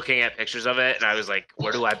like looking at pictures of it, and I was like,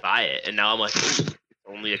 "Where do I buy it?" And now I'm like,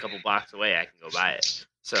 only a couple blocks away, I can go buy it.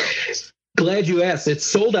 So Glad you asked. It's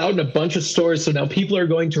sold out in a bunch of stores, so now people are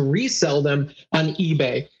going to resell them on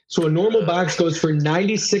eBay. So a normal box goes for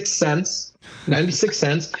 96 cents. 96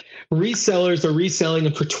 cents. Resellers are reselling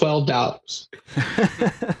them for $12.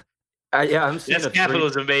 Yeah, I'm seeing that's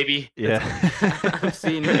capitalism, baby. Yeah. I'm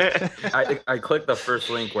seeing. I clicked the first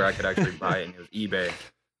link where I could actually buy it, and it was eBay.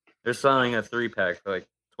 They're selling a 3-pack for like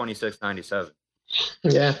 $26.97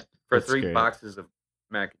 Yeah. for That's 3 great. boxes of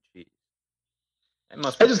mac and cheese. It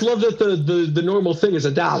must. I just love that the normal thing is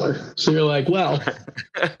 $1. So you're like, well,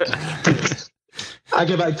 I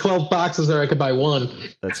could buy 12 boxes or I could buy one.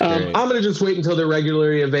 That's great. I'm going to just wait until they're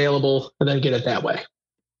regularly available and then get it that way.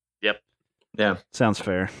 Yeah. Sounds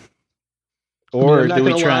fair. I mean, Or I'm not do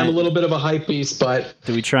we gonna lie, I'm try? a little bit of a hype beast, but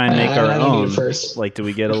Do we try and make I our gotta do it own? first. Like, do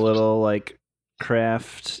we get a little like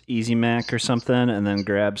Kraft Easy Mac or something, and then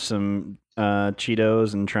grab some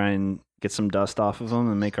Cheetos and try and get some dust off of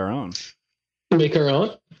them and make our own? Make our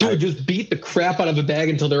own. Dude, just beat the crap out of a bag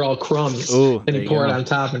until they're all crumbs. Ooh, and there you you pour it go. on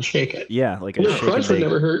top and shake it. Yeah, like A a little shake and crunch would bake.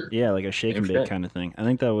 never hurt. Yeah, like a shake and Same bake shit. kind of thing. I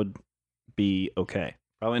think that would be okay.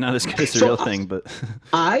 Probably not as good as the So, real thing, but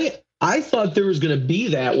I thought there was going to be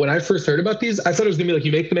that when I first heard about these. I thought it was going to be like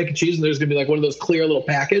you make the mac and cheese and there's going to be like one of those clear little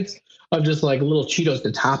packets of just like little Cheetos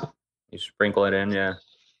to top. You sprinkle it in, yeah.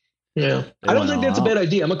 Yeah, They I don't went think all that's a out. bad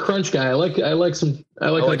idea. I'm a crunch guy. I like like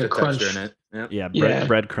the a crunch. texture in it. Yeah. yeah, Yeah.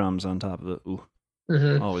 breadcrumbs on top of it. Ooh,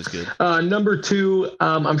 Mhm. always good. Number 2,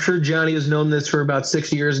 I'm sure Johnny has known this for about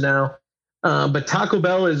 6 years now, but Taco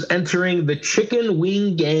Bell is entering the chicken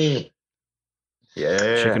wing game.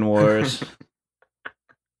 Yeah. Chicken Wars.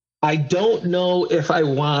 I don't know if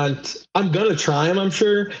I'm going to try them, I'm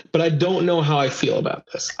sure, but I don't know how I feel about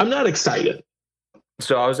this. I'm not excited.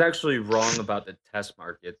 So I was actually wrong about the test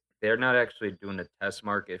market. They're not actually doing a test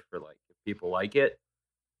market for like if people like it.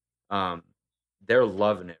 They're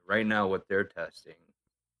loving it right now. What they're testing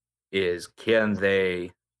is can their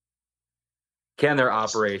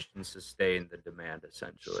operation sustain the demand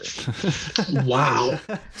essentially. Wow.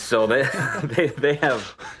 So they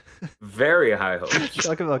have very high hopes.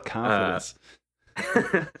 Talk about confidence.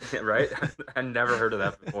 Right? I never heard of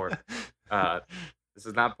that before. This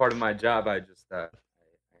is not part of my job. I just I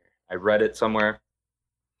read it somewhere.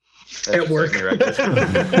 That At just work. set me right there.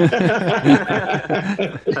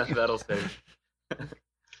 That'll save.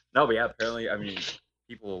 No, but yeah, apparently, I mean,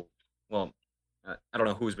 people. Well, I don't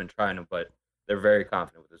know who's been trying them, but they're very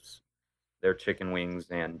confident with this. Their chicken wings,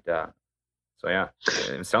 and so yeah,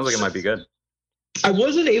 it sounds like it might be good. I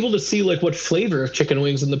wasn't able to see like what flavor of chicken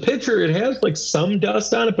wings in the picture. It has like some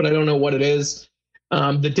dust on it, but I don't know what it is.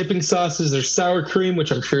 The dipping sauces, there's sour cream,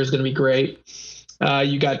 which I'm sure is going to be great.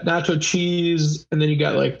 You got nacho cheese, and then you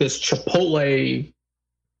got like this chipotle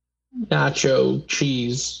nacho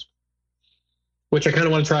cheese, which I kind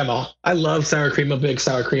of want to try them all. I love sour cream. I'm a big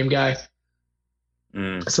sour cream guy,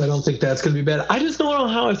 so I don't think that's going to be bad. I just don't know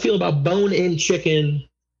how I feel about bone-in chicken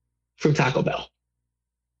from Taco Bell.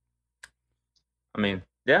 I mean,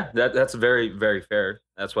 yeah, that's very, very fair.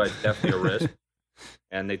 That's why it's definitely a risk,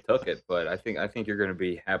 and they took it. But I think you're going to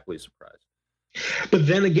be happily surprised. But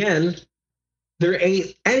then again, there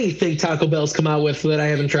ain't anything Taco Bell's come out with that I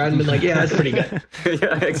haven't tried and been like, yeah, that's pretty good.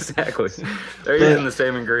 Yeah, exactly. They're using the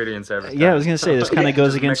same ingredients every time. Yeah, I was gonna say this kind of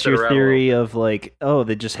goes Just against mix it your around a theory of like, oh,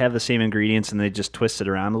 they just have the same ingredients and they just twist it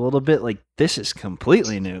around a little bit. Like this is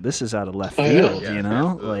completely new. This is out of left I know. field. Yeah, You know,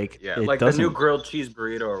 absolutely. like yeah, it like the doesn't. new grilled cheese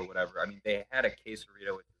burrito or whatever. I mean, they had a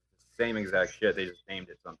quesarito with the same exact shit. They just named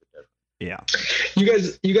it something different. Yeah, You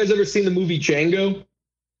guys ever seen the movie Django?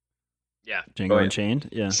 Django Oh, yeah. Unchained.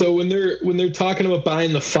 Yeah. So when they're talking about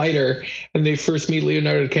buying the fighter and they first meet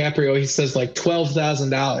Leonardo DiCaprio, he says like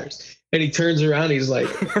 $12,000, and he turns around, he's like,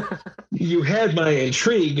 "You had my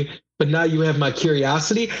intrigue, but now you have my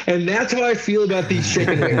curiosity. And that's how I feel about these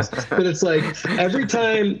chicken wings. But it's like every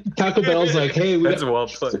time Taco Bell's like, hey, That's well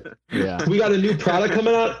put. Yeah. we got a new product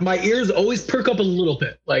coming out, my ears always perk up a little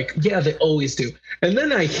bit. Like, yeah, they always do. And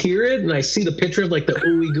then I hear it and I see the picture of like the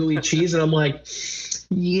ooey gooey cheese, and I'm like,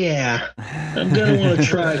 yeah, I'm gonna want to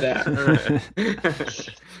try that.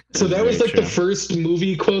 So that was like the first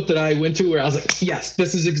movie quote that I went to where I was like, yes,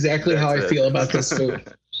 this is exactly how I feel about this food.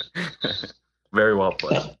 Very well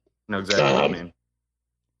put. Know exactly what you mean.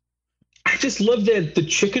 I just love that the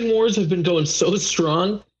chicken wars have been going so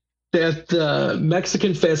strong that the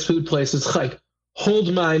Mexican fast food places like,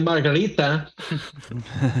 hold my margarita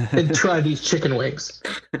and try these chicken wings.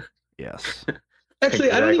 Yes.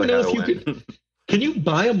 Actually, I don't even know if you could. can you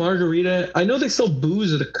buy a margarita? I know they sell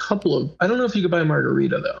booze at a couple of, I don't know if you could buy a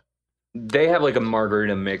margarita though. They have like a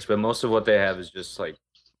margarita mix, but most of what they have is just like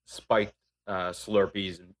spiked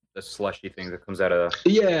Slurpees and the slushy thing that comes out of.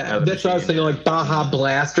 Yeah, that's what I was thinking, like Baja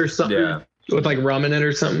Blast or something, Yeah. with like rum in it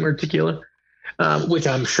or something, or tequila, which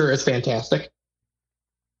I'm sure is fantastic.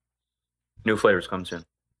 New flavors come soon.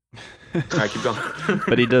 All right, keep going.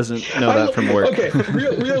 But he doesn't know that from work. Okay,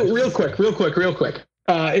 real quick.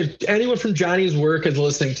 If anyone from Johnny's work is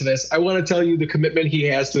listening to this, I want to tell you the commitment he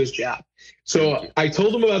has to his job. So I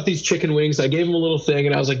told him about these chicken wings. I gave him a little thing,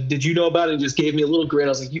 and I was like, "Did you know about it?" He just gave me a little grin. I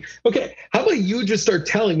was like, "Okay, how about you just start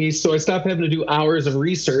telling me, so I stop having to do hours of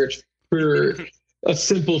research for a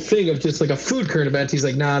simple thing of just like a food current event." He's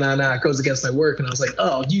like, "Nah, it goes against my work." And I was like,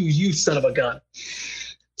 "Oh, you son of a gun."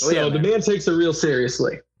 So Well, yeah, the man takes it real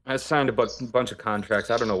seriously. I signed a bunch of contracts.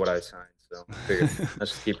 I don't know what I signed, so I figured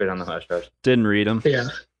let's just keep it on the hush hush. Didn't read him. Yeah.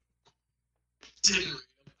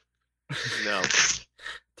 No.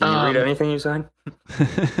 Did you read anything you signed?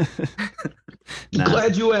 Nah.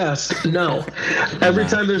 Glad you asked. No. Every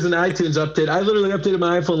time there's an iTunes update, I literally updated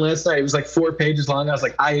my iPhone last night. It was like 4 pages long. I was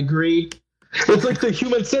like, I agree. It's like the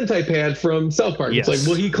human Sentai pad from South Park. Yes. It's like,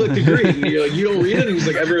 well, he clicked agree. And you're like, you don't read it? And he's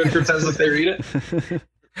like, everyone pretends like they read it.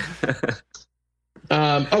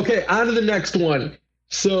 Okay, on to the next one.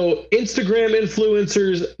 So Instagram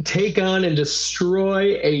influencers take on and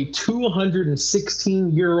destroy a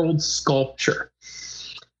 216-year-old sculpture.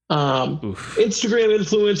 Instagram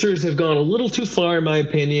influencers have gone a little too far, in my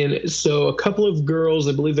opinion. So a couple of girls,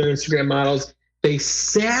 I believe they're Instagram models, they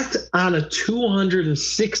sat on a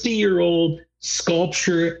 260-year-old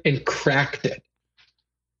sculpture and cracked it.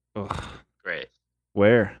 Ugh. Great.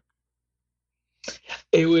 Where?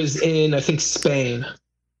 It was in, I think, Spain.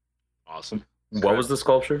 Awesome. What was the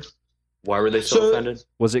sculpture? Why were they so offended?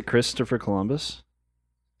 Was it Christopher Columbus?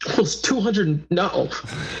 It was 200. No.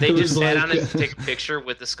 They It just was sat like- on it to take a picture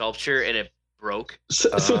with the sculpture and it broke. So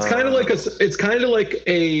it's kind of like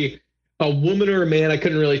a woman or a man. I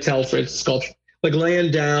couldn't really tell for its sculpture. Like laying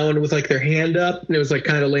down with like their hand up, and it was like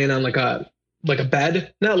kind of laying on like a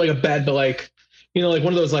bed, not like a bed, but like, you know, like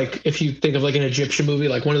one of those, like if you think of like an Egyptian movie,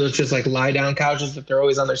 like one of those just like lie down couches that they're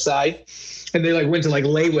always on their side, and they like went to like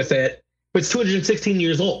lay with it, but it's 216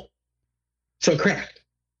 years old, so it cracked.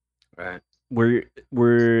 Right. Were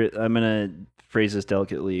I'm gonna phrase this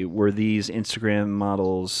delicately. Were these Instagram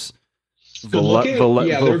models Good looking?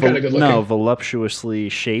 Yeah, they were kinda good no, looking. voluptuously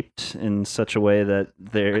shaped in such a way that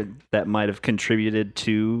that might have contributed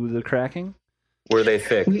to the cracking? Were they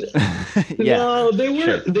thick? Yeah. No, they sure.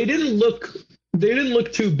 weren't. They didn't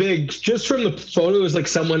look too big. Just from the photo, it was like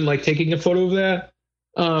someone like taking a photo of that.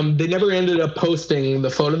 They never ended up posting the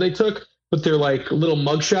photo they took, but their like little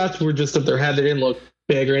mugshots were just of their head. They didn't look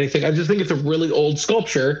big or anything. I just think it's a really old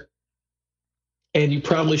sculpture, and you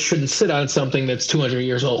probably shouldn't sit on something that's 200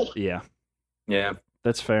 years old. Yeah, Yeah,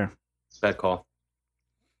 that's fair. bad call.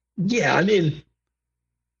 Yeah, I mean,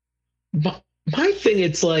 my thing,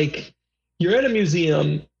 it's like you're at a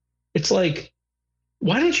museum. It's like,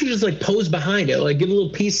 why don't you just like pose behind it, like give a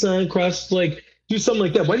little peace sign across, like do something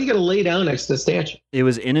like that? Why do you got to lay down next to the statue? It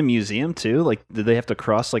was in a museum too. Like, did they have to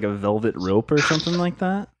cross like a velvet rope or something like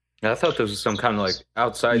that? I thought this was some kind of like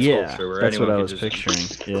outside Yeah, sculpture where that's what anyone I could was just picturing.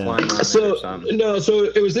 Yeah. climb on it So or something. no, so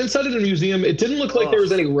it was inside of the museum. It didn't look like there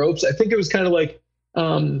was any ropes. I think it was kind of like,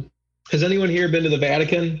 has anyone here been to the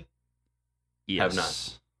Vatican? Yes. Have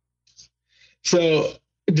not. So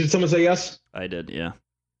did someone say yes? I did. Yeah.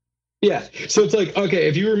 Yeah. So it's like, okay,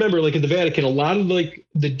 if you remember, like at the Vatican, a lot of like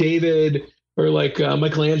the David or like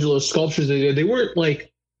Michelangelo sculptures they did, they weren't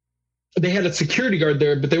like, they had a security guard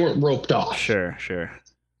there, but they weren't roped off. Sure.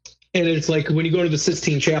 And it's like when you go to the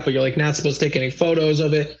Sistine Chapel, you're like not supposed to take any photos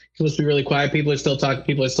of it. You're supposed to be really quiet. People are still talking.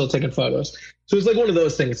 People are still taking photos. So it's like one of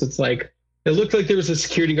those things. It's like it looked like there was a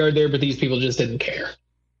security guard there, but these people just didn't care.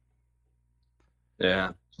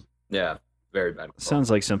 Yeah, very bad. Call. Sounds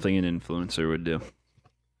like something an influencer would do.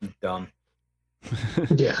 Dumb.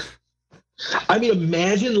 Yeah. I mean,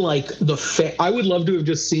 imagine like the I would love to have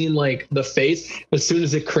just seen like the face. As soon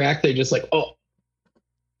as it cracked, they just like, oh,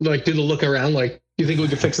 like do the look around. Like, you think we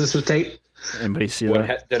could fix this with tape? Anybody see What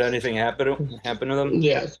that? did anything happen to them?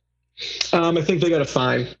 Yeah. I think they got a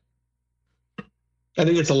fine. I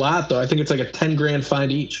think it's a lot though. I think it's like a 10 grand fine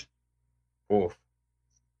each. Oof.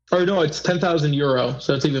 Or no, it's 10,000 euro,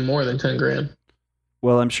 so it's even more than 10 grand.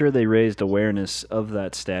 Well, I'm sure they raised awareness of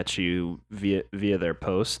that statue via their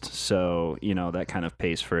post, so that kind of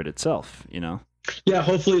pays for it itself. Yeah,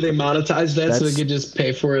 hopefully they monetize that so they could just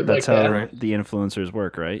pay for it That's like how that. right? the influencers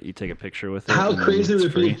work, right? You take a picture with it. How and then crazy it's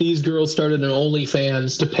would it be free. if these girls started an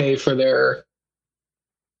OnlyFans to pay for their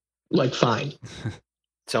like fine?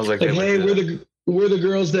 Sounds like Like, they hey, would do we're the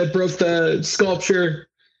girls that broke the sculpture.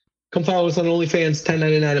 Come follow us on OnlyFans,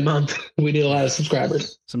 $10.99 a month. We need a lot of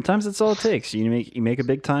subscribers. Sometimes it's all it takes. You make a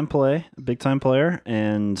big time player,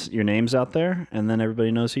 and your name's out there, and then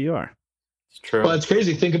everybody knows who you are. It's true. Well, it's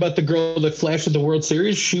crazy. Think about the girl that flashed at the World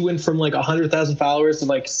Series. She went from like 100,000 followers to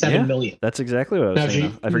like 7 million. That's exactly what I was Now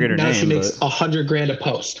saying. I forget her now name. she makes but $100 grand a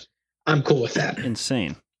post. I'm cool with that.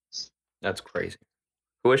 insane. That's crazy.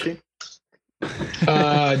 Who is she?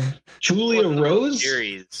 Julia Wasn't the World Rose?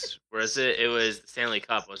 Series. Was it? It was the Stanley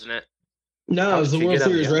Cup, wasn't it? No, it was the How'd she World get on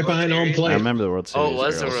Series the right behind home Series? I plate. remember the World Series. Oh, it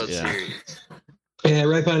was the girls, World yeah. Series. Yeah,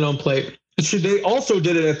 right behind home plate. They also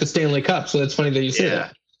did it at the Stanley Cup, so that's funny that you say Yeah.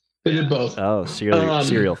 that. They did both. Oh,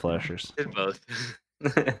 serial flashers. Did both.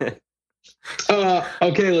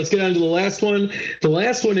 Okay, let's get on to the last one. The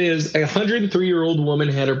last one is a 103-year-old woman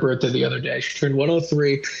had her birthday the other day. She turned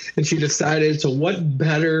 103, and she decided, so what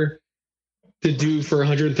better to do for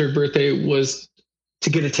her 103rd birthday was to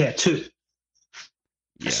get a tattoo.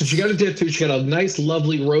 Yes. So she got a tattoo. She got a nice,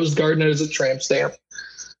 lovely rose garden as a tramp stamp.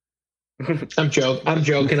 I'm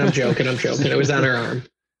joking. It was on her arm.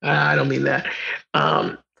 I don't mean that.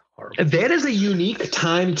 That is a unique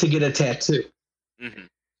time to get a tattoo. Mm-hmm.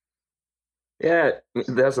 Yeah,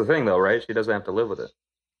 that's the thing, though, right? She doesn't have to live with it.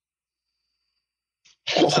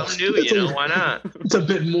 Something new, It's a- why not? It's a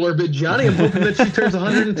bit morbid, Johnny. I'm hoping that she turns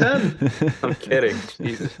 110. I'm kidding.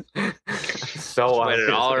 Jesus. So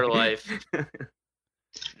Waited all her life.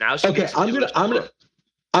 Now she Okay, gets to do it.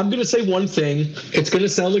 I'm gonna say one thing. It's gonna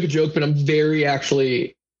sound like a joke, but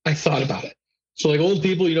I thought about it. So like old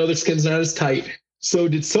people, their skin's not as tight. So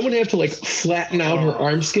did someone have to like flatten out her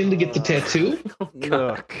arm skin to get the tattoo?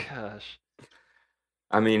 Oh gosh.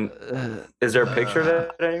 I mean, is there a picture of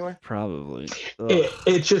that anywhere? Probably.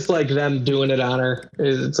 It's just like them doing it on her.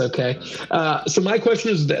 It's okay. So my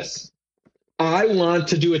question is this. I want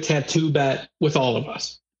to do a tattoo bet with all of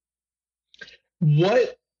us.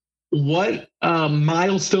 What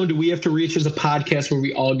milestone do we have to reach as a podcast where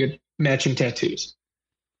we all get matching tattoos?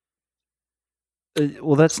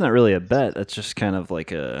 Well, that's not really a bet. That's just kind of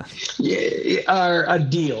like a Or a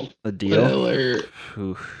deal. a deal. Well, or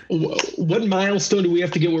Oof. what milestone do we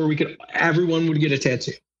have to get where everyone would get a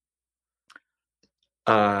tattoo?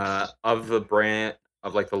 Of the brand,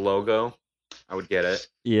 of like the logo, I would get it.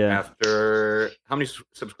 Yeah. After, how many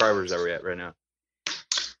subscribers are we at right now?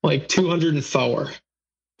 Like 204.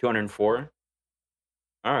 204?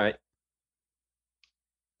 All right.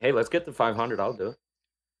 Hey, let's get to 500. I'll do it.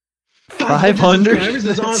 500. subscribers?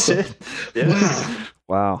 That's awesome. it? Yeah. Wow.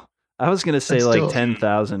 Wow. I was gonna say That's like dope.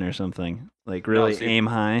 10,000 or something. Like really see- aim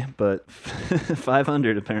high, but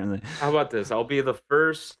 500 apparently. How about this? I'll be the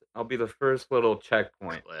first little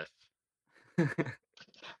checkpoint. I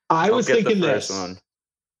I'll was get the thinking first this. one.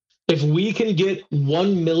 If we can get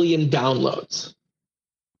 1 million downloads,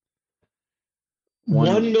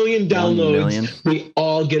 1 million downloads, million? we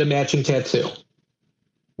all get a matching tattoo.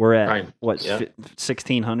 We're at Right. what Yeah.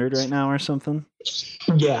 1,600 right now or something.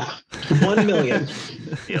 Yeah, 1 million.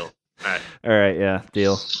 Deal. All right, All right, yeah,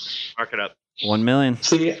 deal. mark it up. 1 million.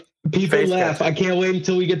 See, people Face laugh. tattoo. I can't wait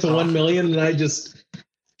until we get to 1 million, and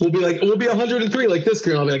we'll be 103 like this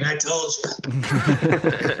girl. I'll be like, I told you.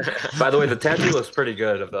 By the way, the tattoo looks pretty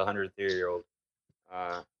good of the 103-year-old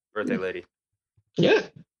birthday lady. Yeah.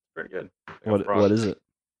 Pretty good. Like a frog. What is it?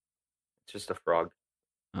 It's just a frog.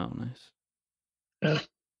 Oh, nice.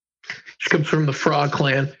 She comes from the Frog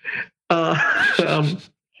Clan.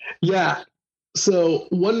 Yeah. So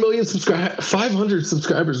 1 million 500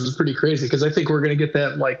 subscribers is pretty crazy because I think we're gonna get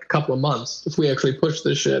that in like a couple of months if we actually push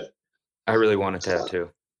this shit. I really want a tattoo.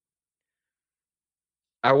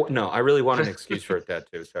 No, I really want an excuse for a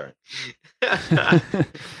tattoo. Sorry.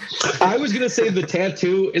 I was gonna say the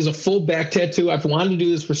tattoo is a full back tattoo. I've wanted to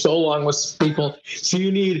do this for so long with people. So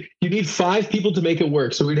you need 5 people to make it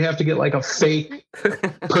work. So we'd have to get like a fake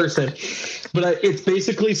person. But it's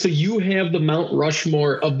basically so you have the Mount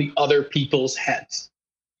Rushmore of the other people's heads.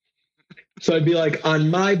 So I'd be like, on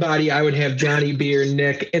my body, I would have Johnny Beer,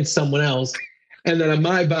 Nick, and someone else. And then on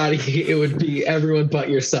my body, it would be everyone but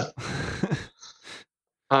yourself.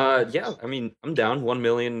 Yeah, I mean, I'm down. 1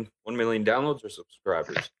 million downloads or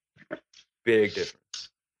subscribers. Big difference.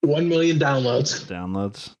 1 million downloads.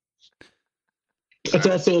 Downloads. That's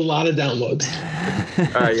also a lot of downloads.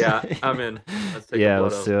 Yeah, I'm in. Let's take Yeah, a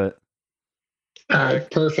let's photo. do it. All right,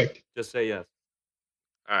 perfect. Just say yes.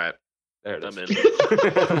 All right, There it I'm is. in.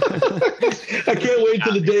 I can't wait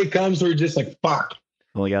till the day comes where we're just like, fuck.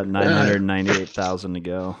 Only got 998,000 to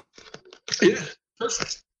go. Yeah,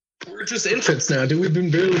 perfect. We're just infants now, dude. We've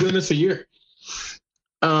been barely doing this a year.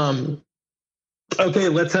 Okay,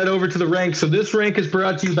 let's head over to the rank. So this rank is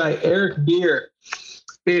brought to you by Eric Beer.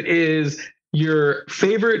 It is your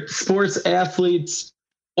favorite sports athletes,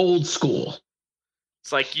 old school.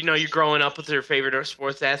 It's like, you're growing up with your favorite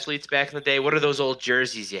sports athletes back in the day. What are those old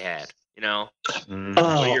jerseys you had? What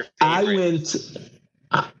are your I favorites?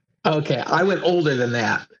 went older than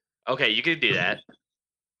that, Okay, you could do that.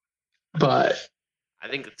 but I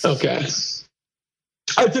think it's okay.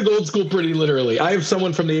 I took old school pretty literally. I have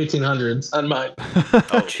someone from the 1800s on mine.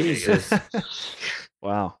 Oh, Jesus.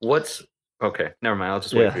 Wow. What's okay? Never mind. I'll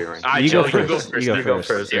just wait Yeah. for your rank. All right, You go Joe, first. You go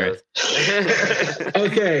first. Here. Yes.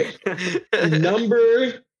 Okay,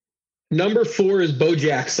 number 4 is Bo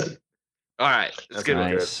Jackson. All right, that's a good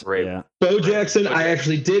one. Nice. Great. Yeah. Bo Jackson, I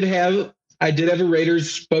actually did have a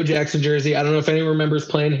Raiders Bo Jackson jersey. I don't know if anyone remembers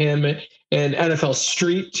playing him in NFL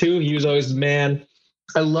Street too. He was always the man.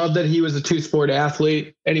 I love that he was a 2-sport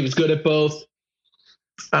athlete and he was good at both.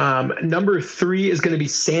 Number 3 is going to be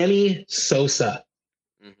Sammy Sosa.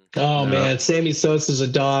 Oh man, Sammy Sosa's a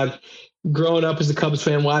dog. Growing up as a Cubs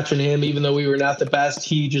fan, watching him, even though we were not the best,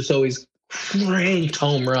 he just always cranked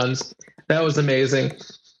home runs. That was amazing.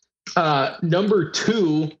 Number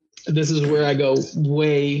 2, this is where I go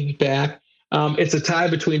way back. It's a tie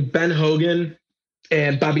between Ben Hogan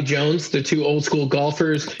and Bobby Jones, the 2 old school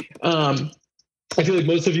golfers. I feel like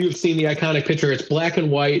most of you have seen the iconic picture. It's black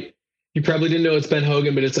and white. You probably didn't know it's Ben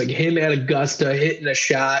Hogan, but it's like him at Augusta hitting a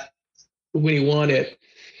shot when he won it.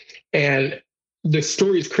 And the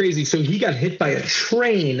story is crazy. So he got hit by a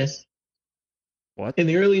train. What? In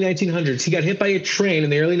the early 1900s. He got hit by a train in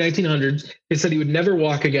the early 1900s. They said he would never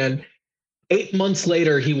walk again. 8 months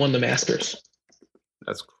later, he won the Masters.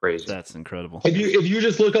 That's crazy. That's incredible. If you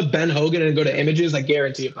just look up Ben Hogan and go to images, I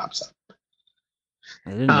guarantee it pops up.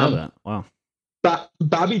 I didn't know that. Wow.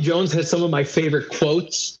 Bobby Jones has some of my favorite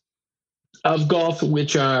quotes of golf,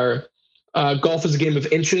 which are golf is a game of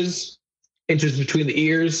inches between the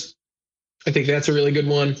ears. I think that's a really good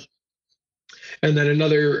one. And then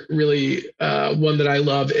another really one that I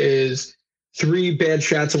love is 3 bad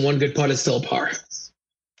shots and 1 good putt is still a par.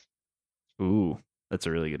 Ooh, that's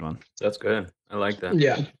a really good one. That's good. I like that.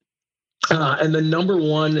 Yeah. And then number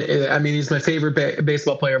 1, he's my favorite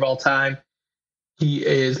baseball player of all time. He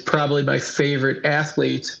is probably my favorite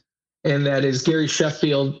athlete, and that is Gary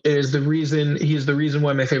Sheffield. He's the reason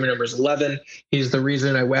why my favorite number is 11. He's the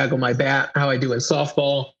reason I waggle my bat how I do in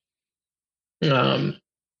softball.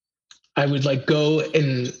 I would go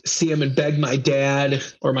and see him and beg my dad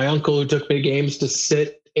or my uncle who took me to games to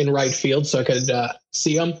sit in right field so I could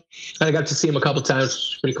see him. And I got to see him a couple times.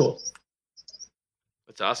 It's pretty cool.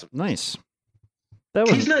 That's awesome. Nice. That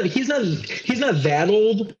was He's not that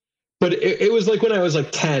old, but it was like when I was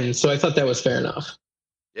 10, so I thought that was fair enough.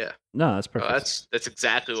 no, that's Oh, perfect. that's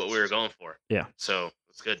exactly what we were going for. Yeah. So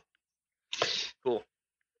it's good. Cool.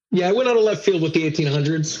 Yeah, I went out of left field with the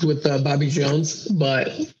 1800s with Bobby Jones, but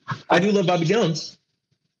I do love Bobby Jones.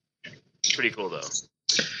 Pretty cool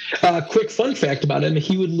though. Quick fun fact about him: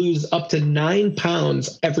 he would lose up to 9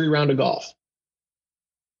 pounds every round of golf.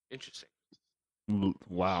 Interesting.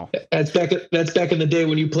 Wow. That's back in the day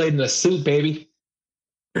when you played in a suit, baby.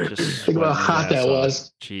 Just Think about how hot sweating that your ass was.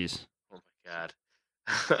 off. Jeez. Oh my god.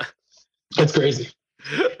 That's crazy.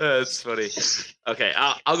 That's funny. Okay,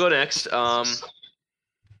 I'll go next.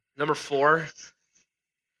 Number 4.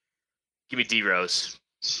 Give me D Rose.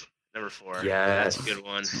 Number 4. Yes. That's a good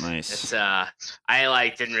one. Nice. It's I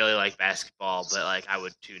didn't really like basketball, but I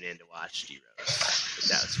would tune in to watch D Rose.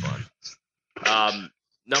 That was fun.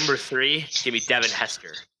 Number 3, give me Devin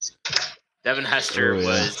Hester. Devin Hester Oh, yeah.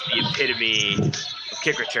 was the epitome of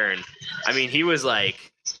kick return. I mean, he was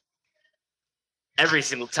every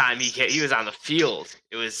single time he was on the field,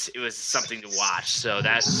 it was something to watch. So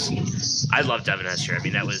I love Devin Hester. I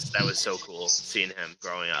mean, that was so cool seeing him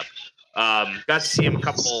growing up. Got to see him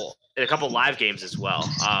in a couple live games as well.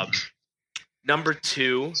 Number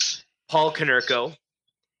 2, Paul Konerko.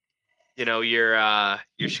 You know, your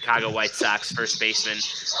Chicago White Sox first baseman,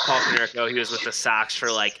 Paul Konerko. He was with the Sox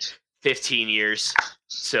for like 15 years.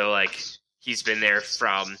 So like he's been there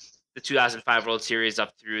from the 2005 World Series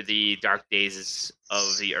up through the dark days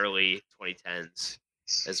of the early 2010s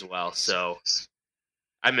as well. So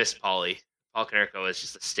I miss Paulie. Paul Konerko is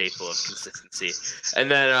just a staple of consistency.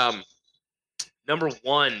 And then number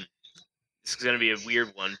 1, this is going to be a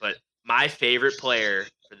weird one, but my favorite player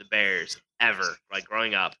for the Bears ever, like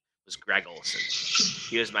growing up, was Greg Olson.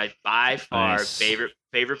 He was my by far favorite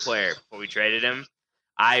player before we traded him.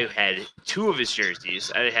 I had 2 of his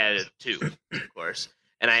jerseys. I had 2, of course.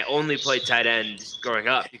 And I only played tight end growing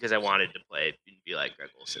up because I wanted to be like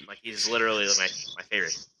Greg Olson. Like he's literally my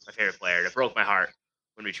favorite player. And it broke my heart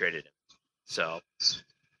when we traded him. So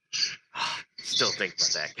still think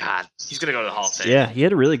about that. God, he's gonna go to the Hall of Fame. Yeah, he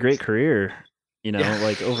had a really great career. You know,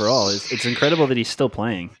 like overall, it's incredible that he's still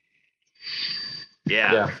playing.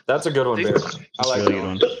 Yeah, that's a good one, Bear. I like really that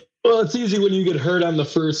one. Well, it's easy when you get hurt on the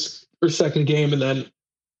first or second game and then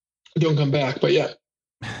don't come back. But yeah,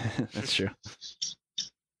 that's true.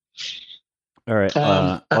 All right,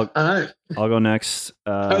 all right. I'll go next.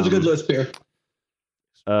 That was a good list, Bear.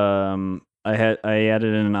 I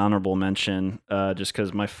added in an honorable mention just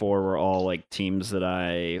because my 4 were all like teams that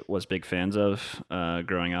I was big fans of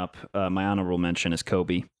growing up. My honorable mention is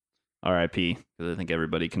Kobe, R.I.P. because I think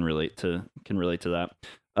everybody can relate to that.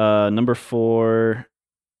 Number 4,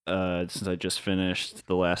 since I just finished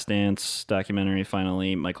The Last Dance documentary,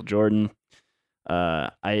 finally, Michael Jordan.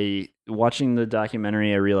 Watching the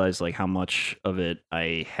documentary, I realized like how much of it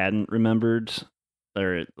I hadn't remembered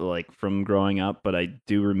or like from growing up, but I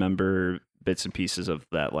do remember bits and pieces of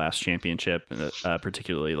that last championship,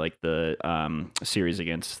 particularly like the series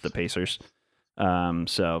against the Pacers.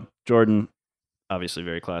 So Jordan, obviously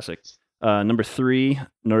very classic. Number 3,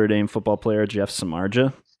 Notre Dame football player Jeff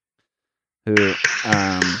Samardzija, who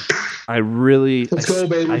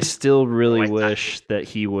I still really wish that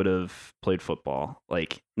he would have played football.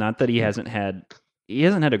 Like, not that he hasn't had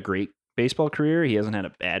a great baseball career, he hasn't had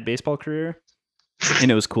a bad baseball career.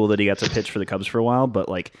 And it was cool that he got to pitch for the Cubs for a while, but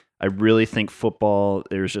like I really think football,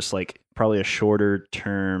 there's just like probably a shorter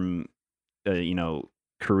term,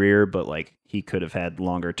 career, but like he could have had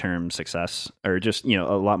longer term success, or just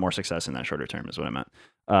a lot more success in that shorter term is what I meant.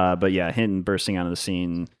 But yeah, him bursting onto the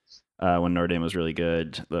scene when Notre Dame was really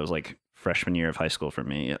good. That was like freshman year of high school for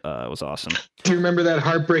me. Was awesome. Do you remember that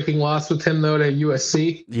heartbreaking loss with him though to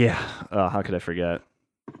USC? Yeah. How could I forget?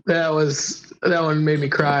 That one made me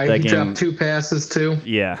cry. He dropped 2 passes too.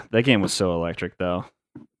 Yeah, that game was so electric though.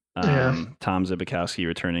 Yeah. Tom Zibikowski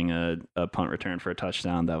returning a punt return for a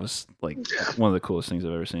touchdown. That was like one of the coolest things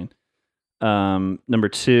I've ever seen. Number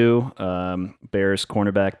 2, Bears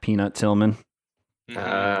cornerback Peanut Tillman.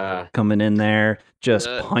 Coming in there, just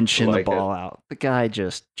punching the ball out. The guy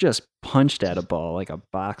just punched at a ball like a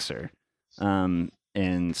boxer. And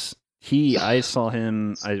I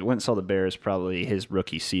went and saw the Bears probably his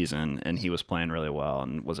rookie season, and he was playing really well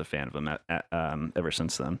and was a fan of him ever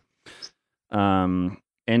since then.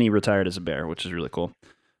 And he retired as a Bear, which is really cool.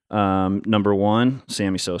 Number 1,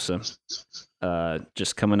 Sammy Sosa.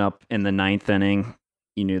 Just coming up in the 9th inning,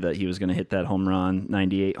 you knew that he was going to hit that home run.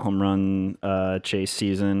 98 home run chase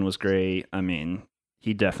season was great. I mean,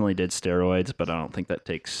 he definitely did steroids, but I don't think that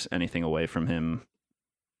takes anything away from him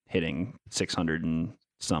hitting 600 and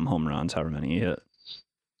some home runs, however many he hit.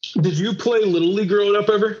 Did you play Little League growing up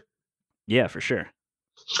ever? Yeah, for sure.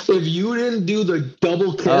 If you didn't do the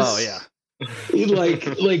double kiss, oh yeah,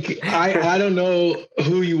 I don't know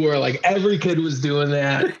who you were. Like every kid was doing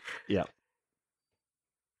that. Yeah.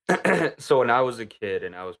 So when I was a kid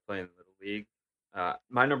and I was playing Little League,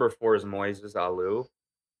 my number 4 is Moises Alou.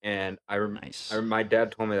 And my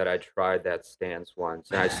dad told me that I tried that stance once,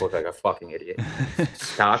 and I just looked like a fucking idiot.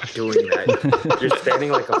 Stop doing that. You're standing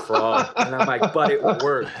like a fraud. And I'm like, but it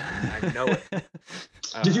worked. I know it.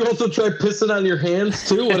 Did you also try pissing on your hands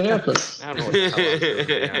too? What happened? I don't know what the hell I was doing, to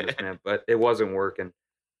be honest, man, but it wasn't working.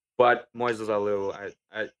 But Moises Alou,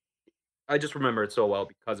 I just remember it so well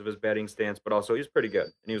because of his batting stance, but also he was pretty good,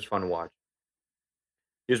 and he was fun to watch.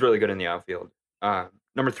 He was really good in the outfield.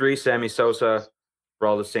 Number 3, Sammy Sosa. For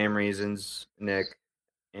all the same reasons, Nick,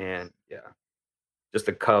 and yeah, just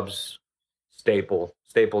the Cubs staple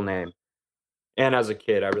name. And as a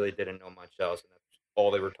kid, I really didn't know much else, and that's all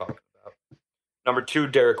they were talking about. Number 2,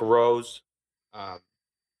 Derrick Rose.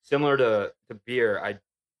 similar to beer, I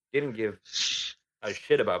didn't give a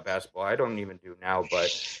shit about basketball. I don't even do now, but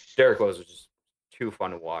Derrick Rose was just too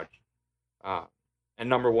fun to watch. And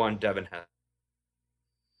number 1, Devin Head.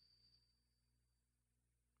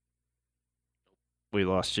 We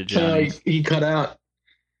lost you, Johnny. He cut out.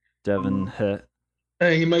 Devin Hett.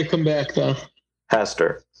 He might come back though.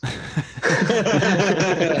 Hester.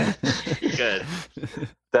 Good.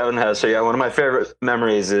 Devin Hester. Yeah, one of my favorite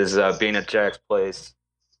memories is being at Jack's parents'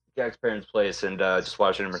 place, and just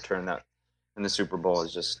watching him return that in the Super Bowl.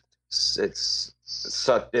 Is just it was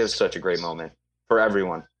such a great moment for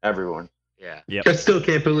everyone. Yeah. Yep. I still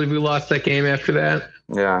can't believe we lost that game after that.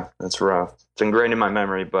 Yeah, it's rough. It's ingrained in my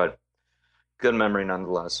memory, but good memory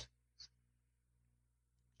nonetheless.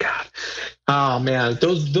 God. Oh man,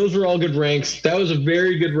 those were all good ranks. That was a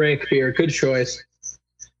very good rank here. Good choice.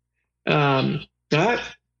 All right.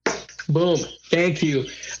 Boom. Thank you.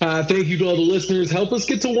 Thank you to all the listeners. Help us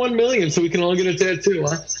get to 1 million so we can all get a tattoo,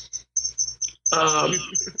 huh?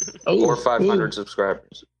 Or 500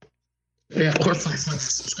 subscribers. Yeah, or 500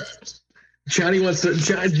 subscribers. Johnny's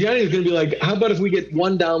gonna be like, how about if we get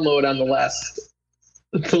 1 download on the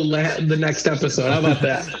next episode? How about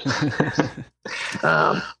that?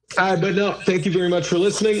 All right, but no, thank you very much for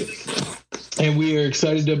listening. And we are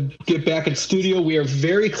excited to get back in studio. We are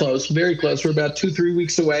very close. We're about 2-3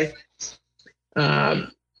 weeks away.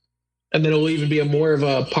 And then it'll even be more of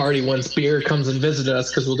a party once beer comes and visits us,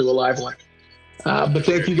 because we'll do a live one. But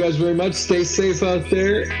thank you guys very much. Stay safe out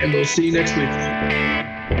there, and we'll see you next week.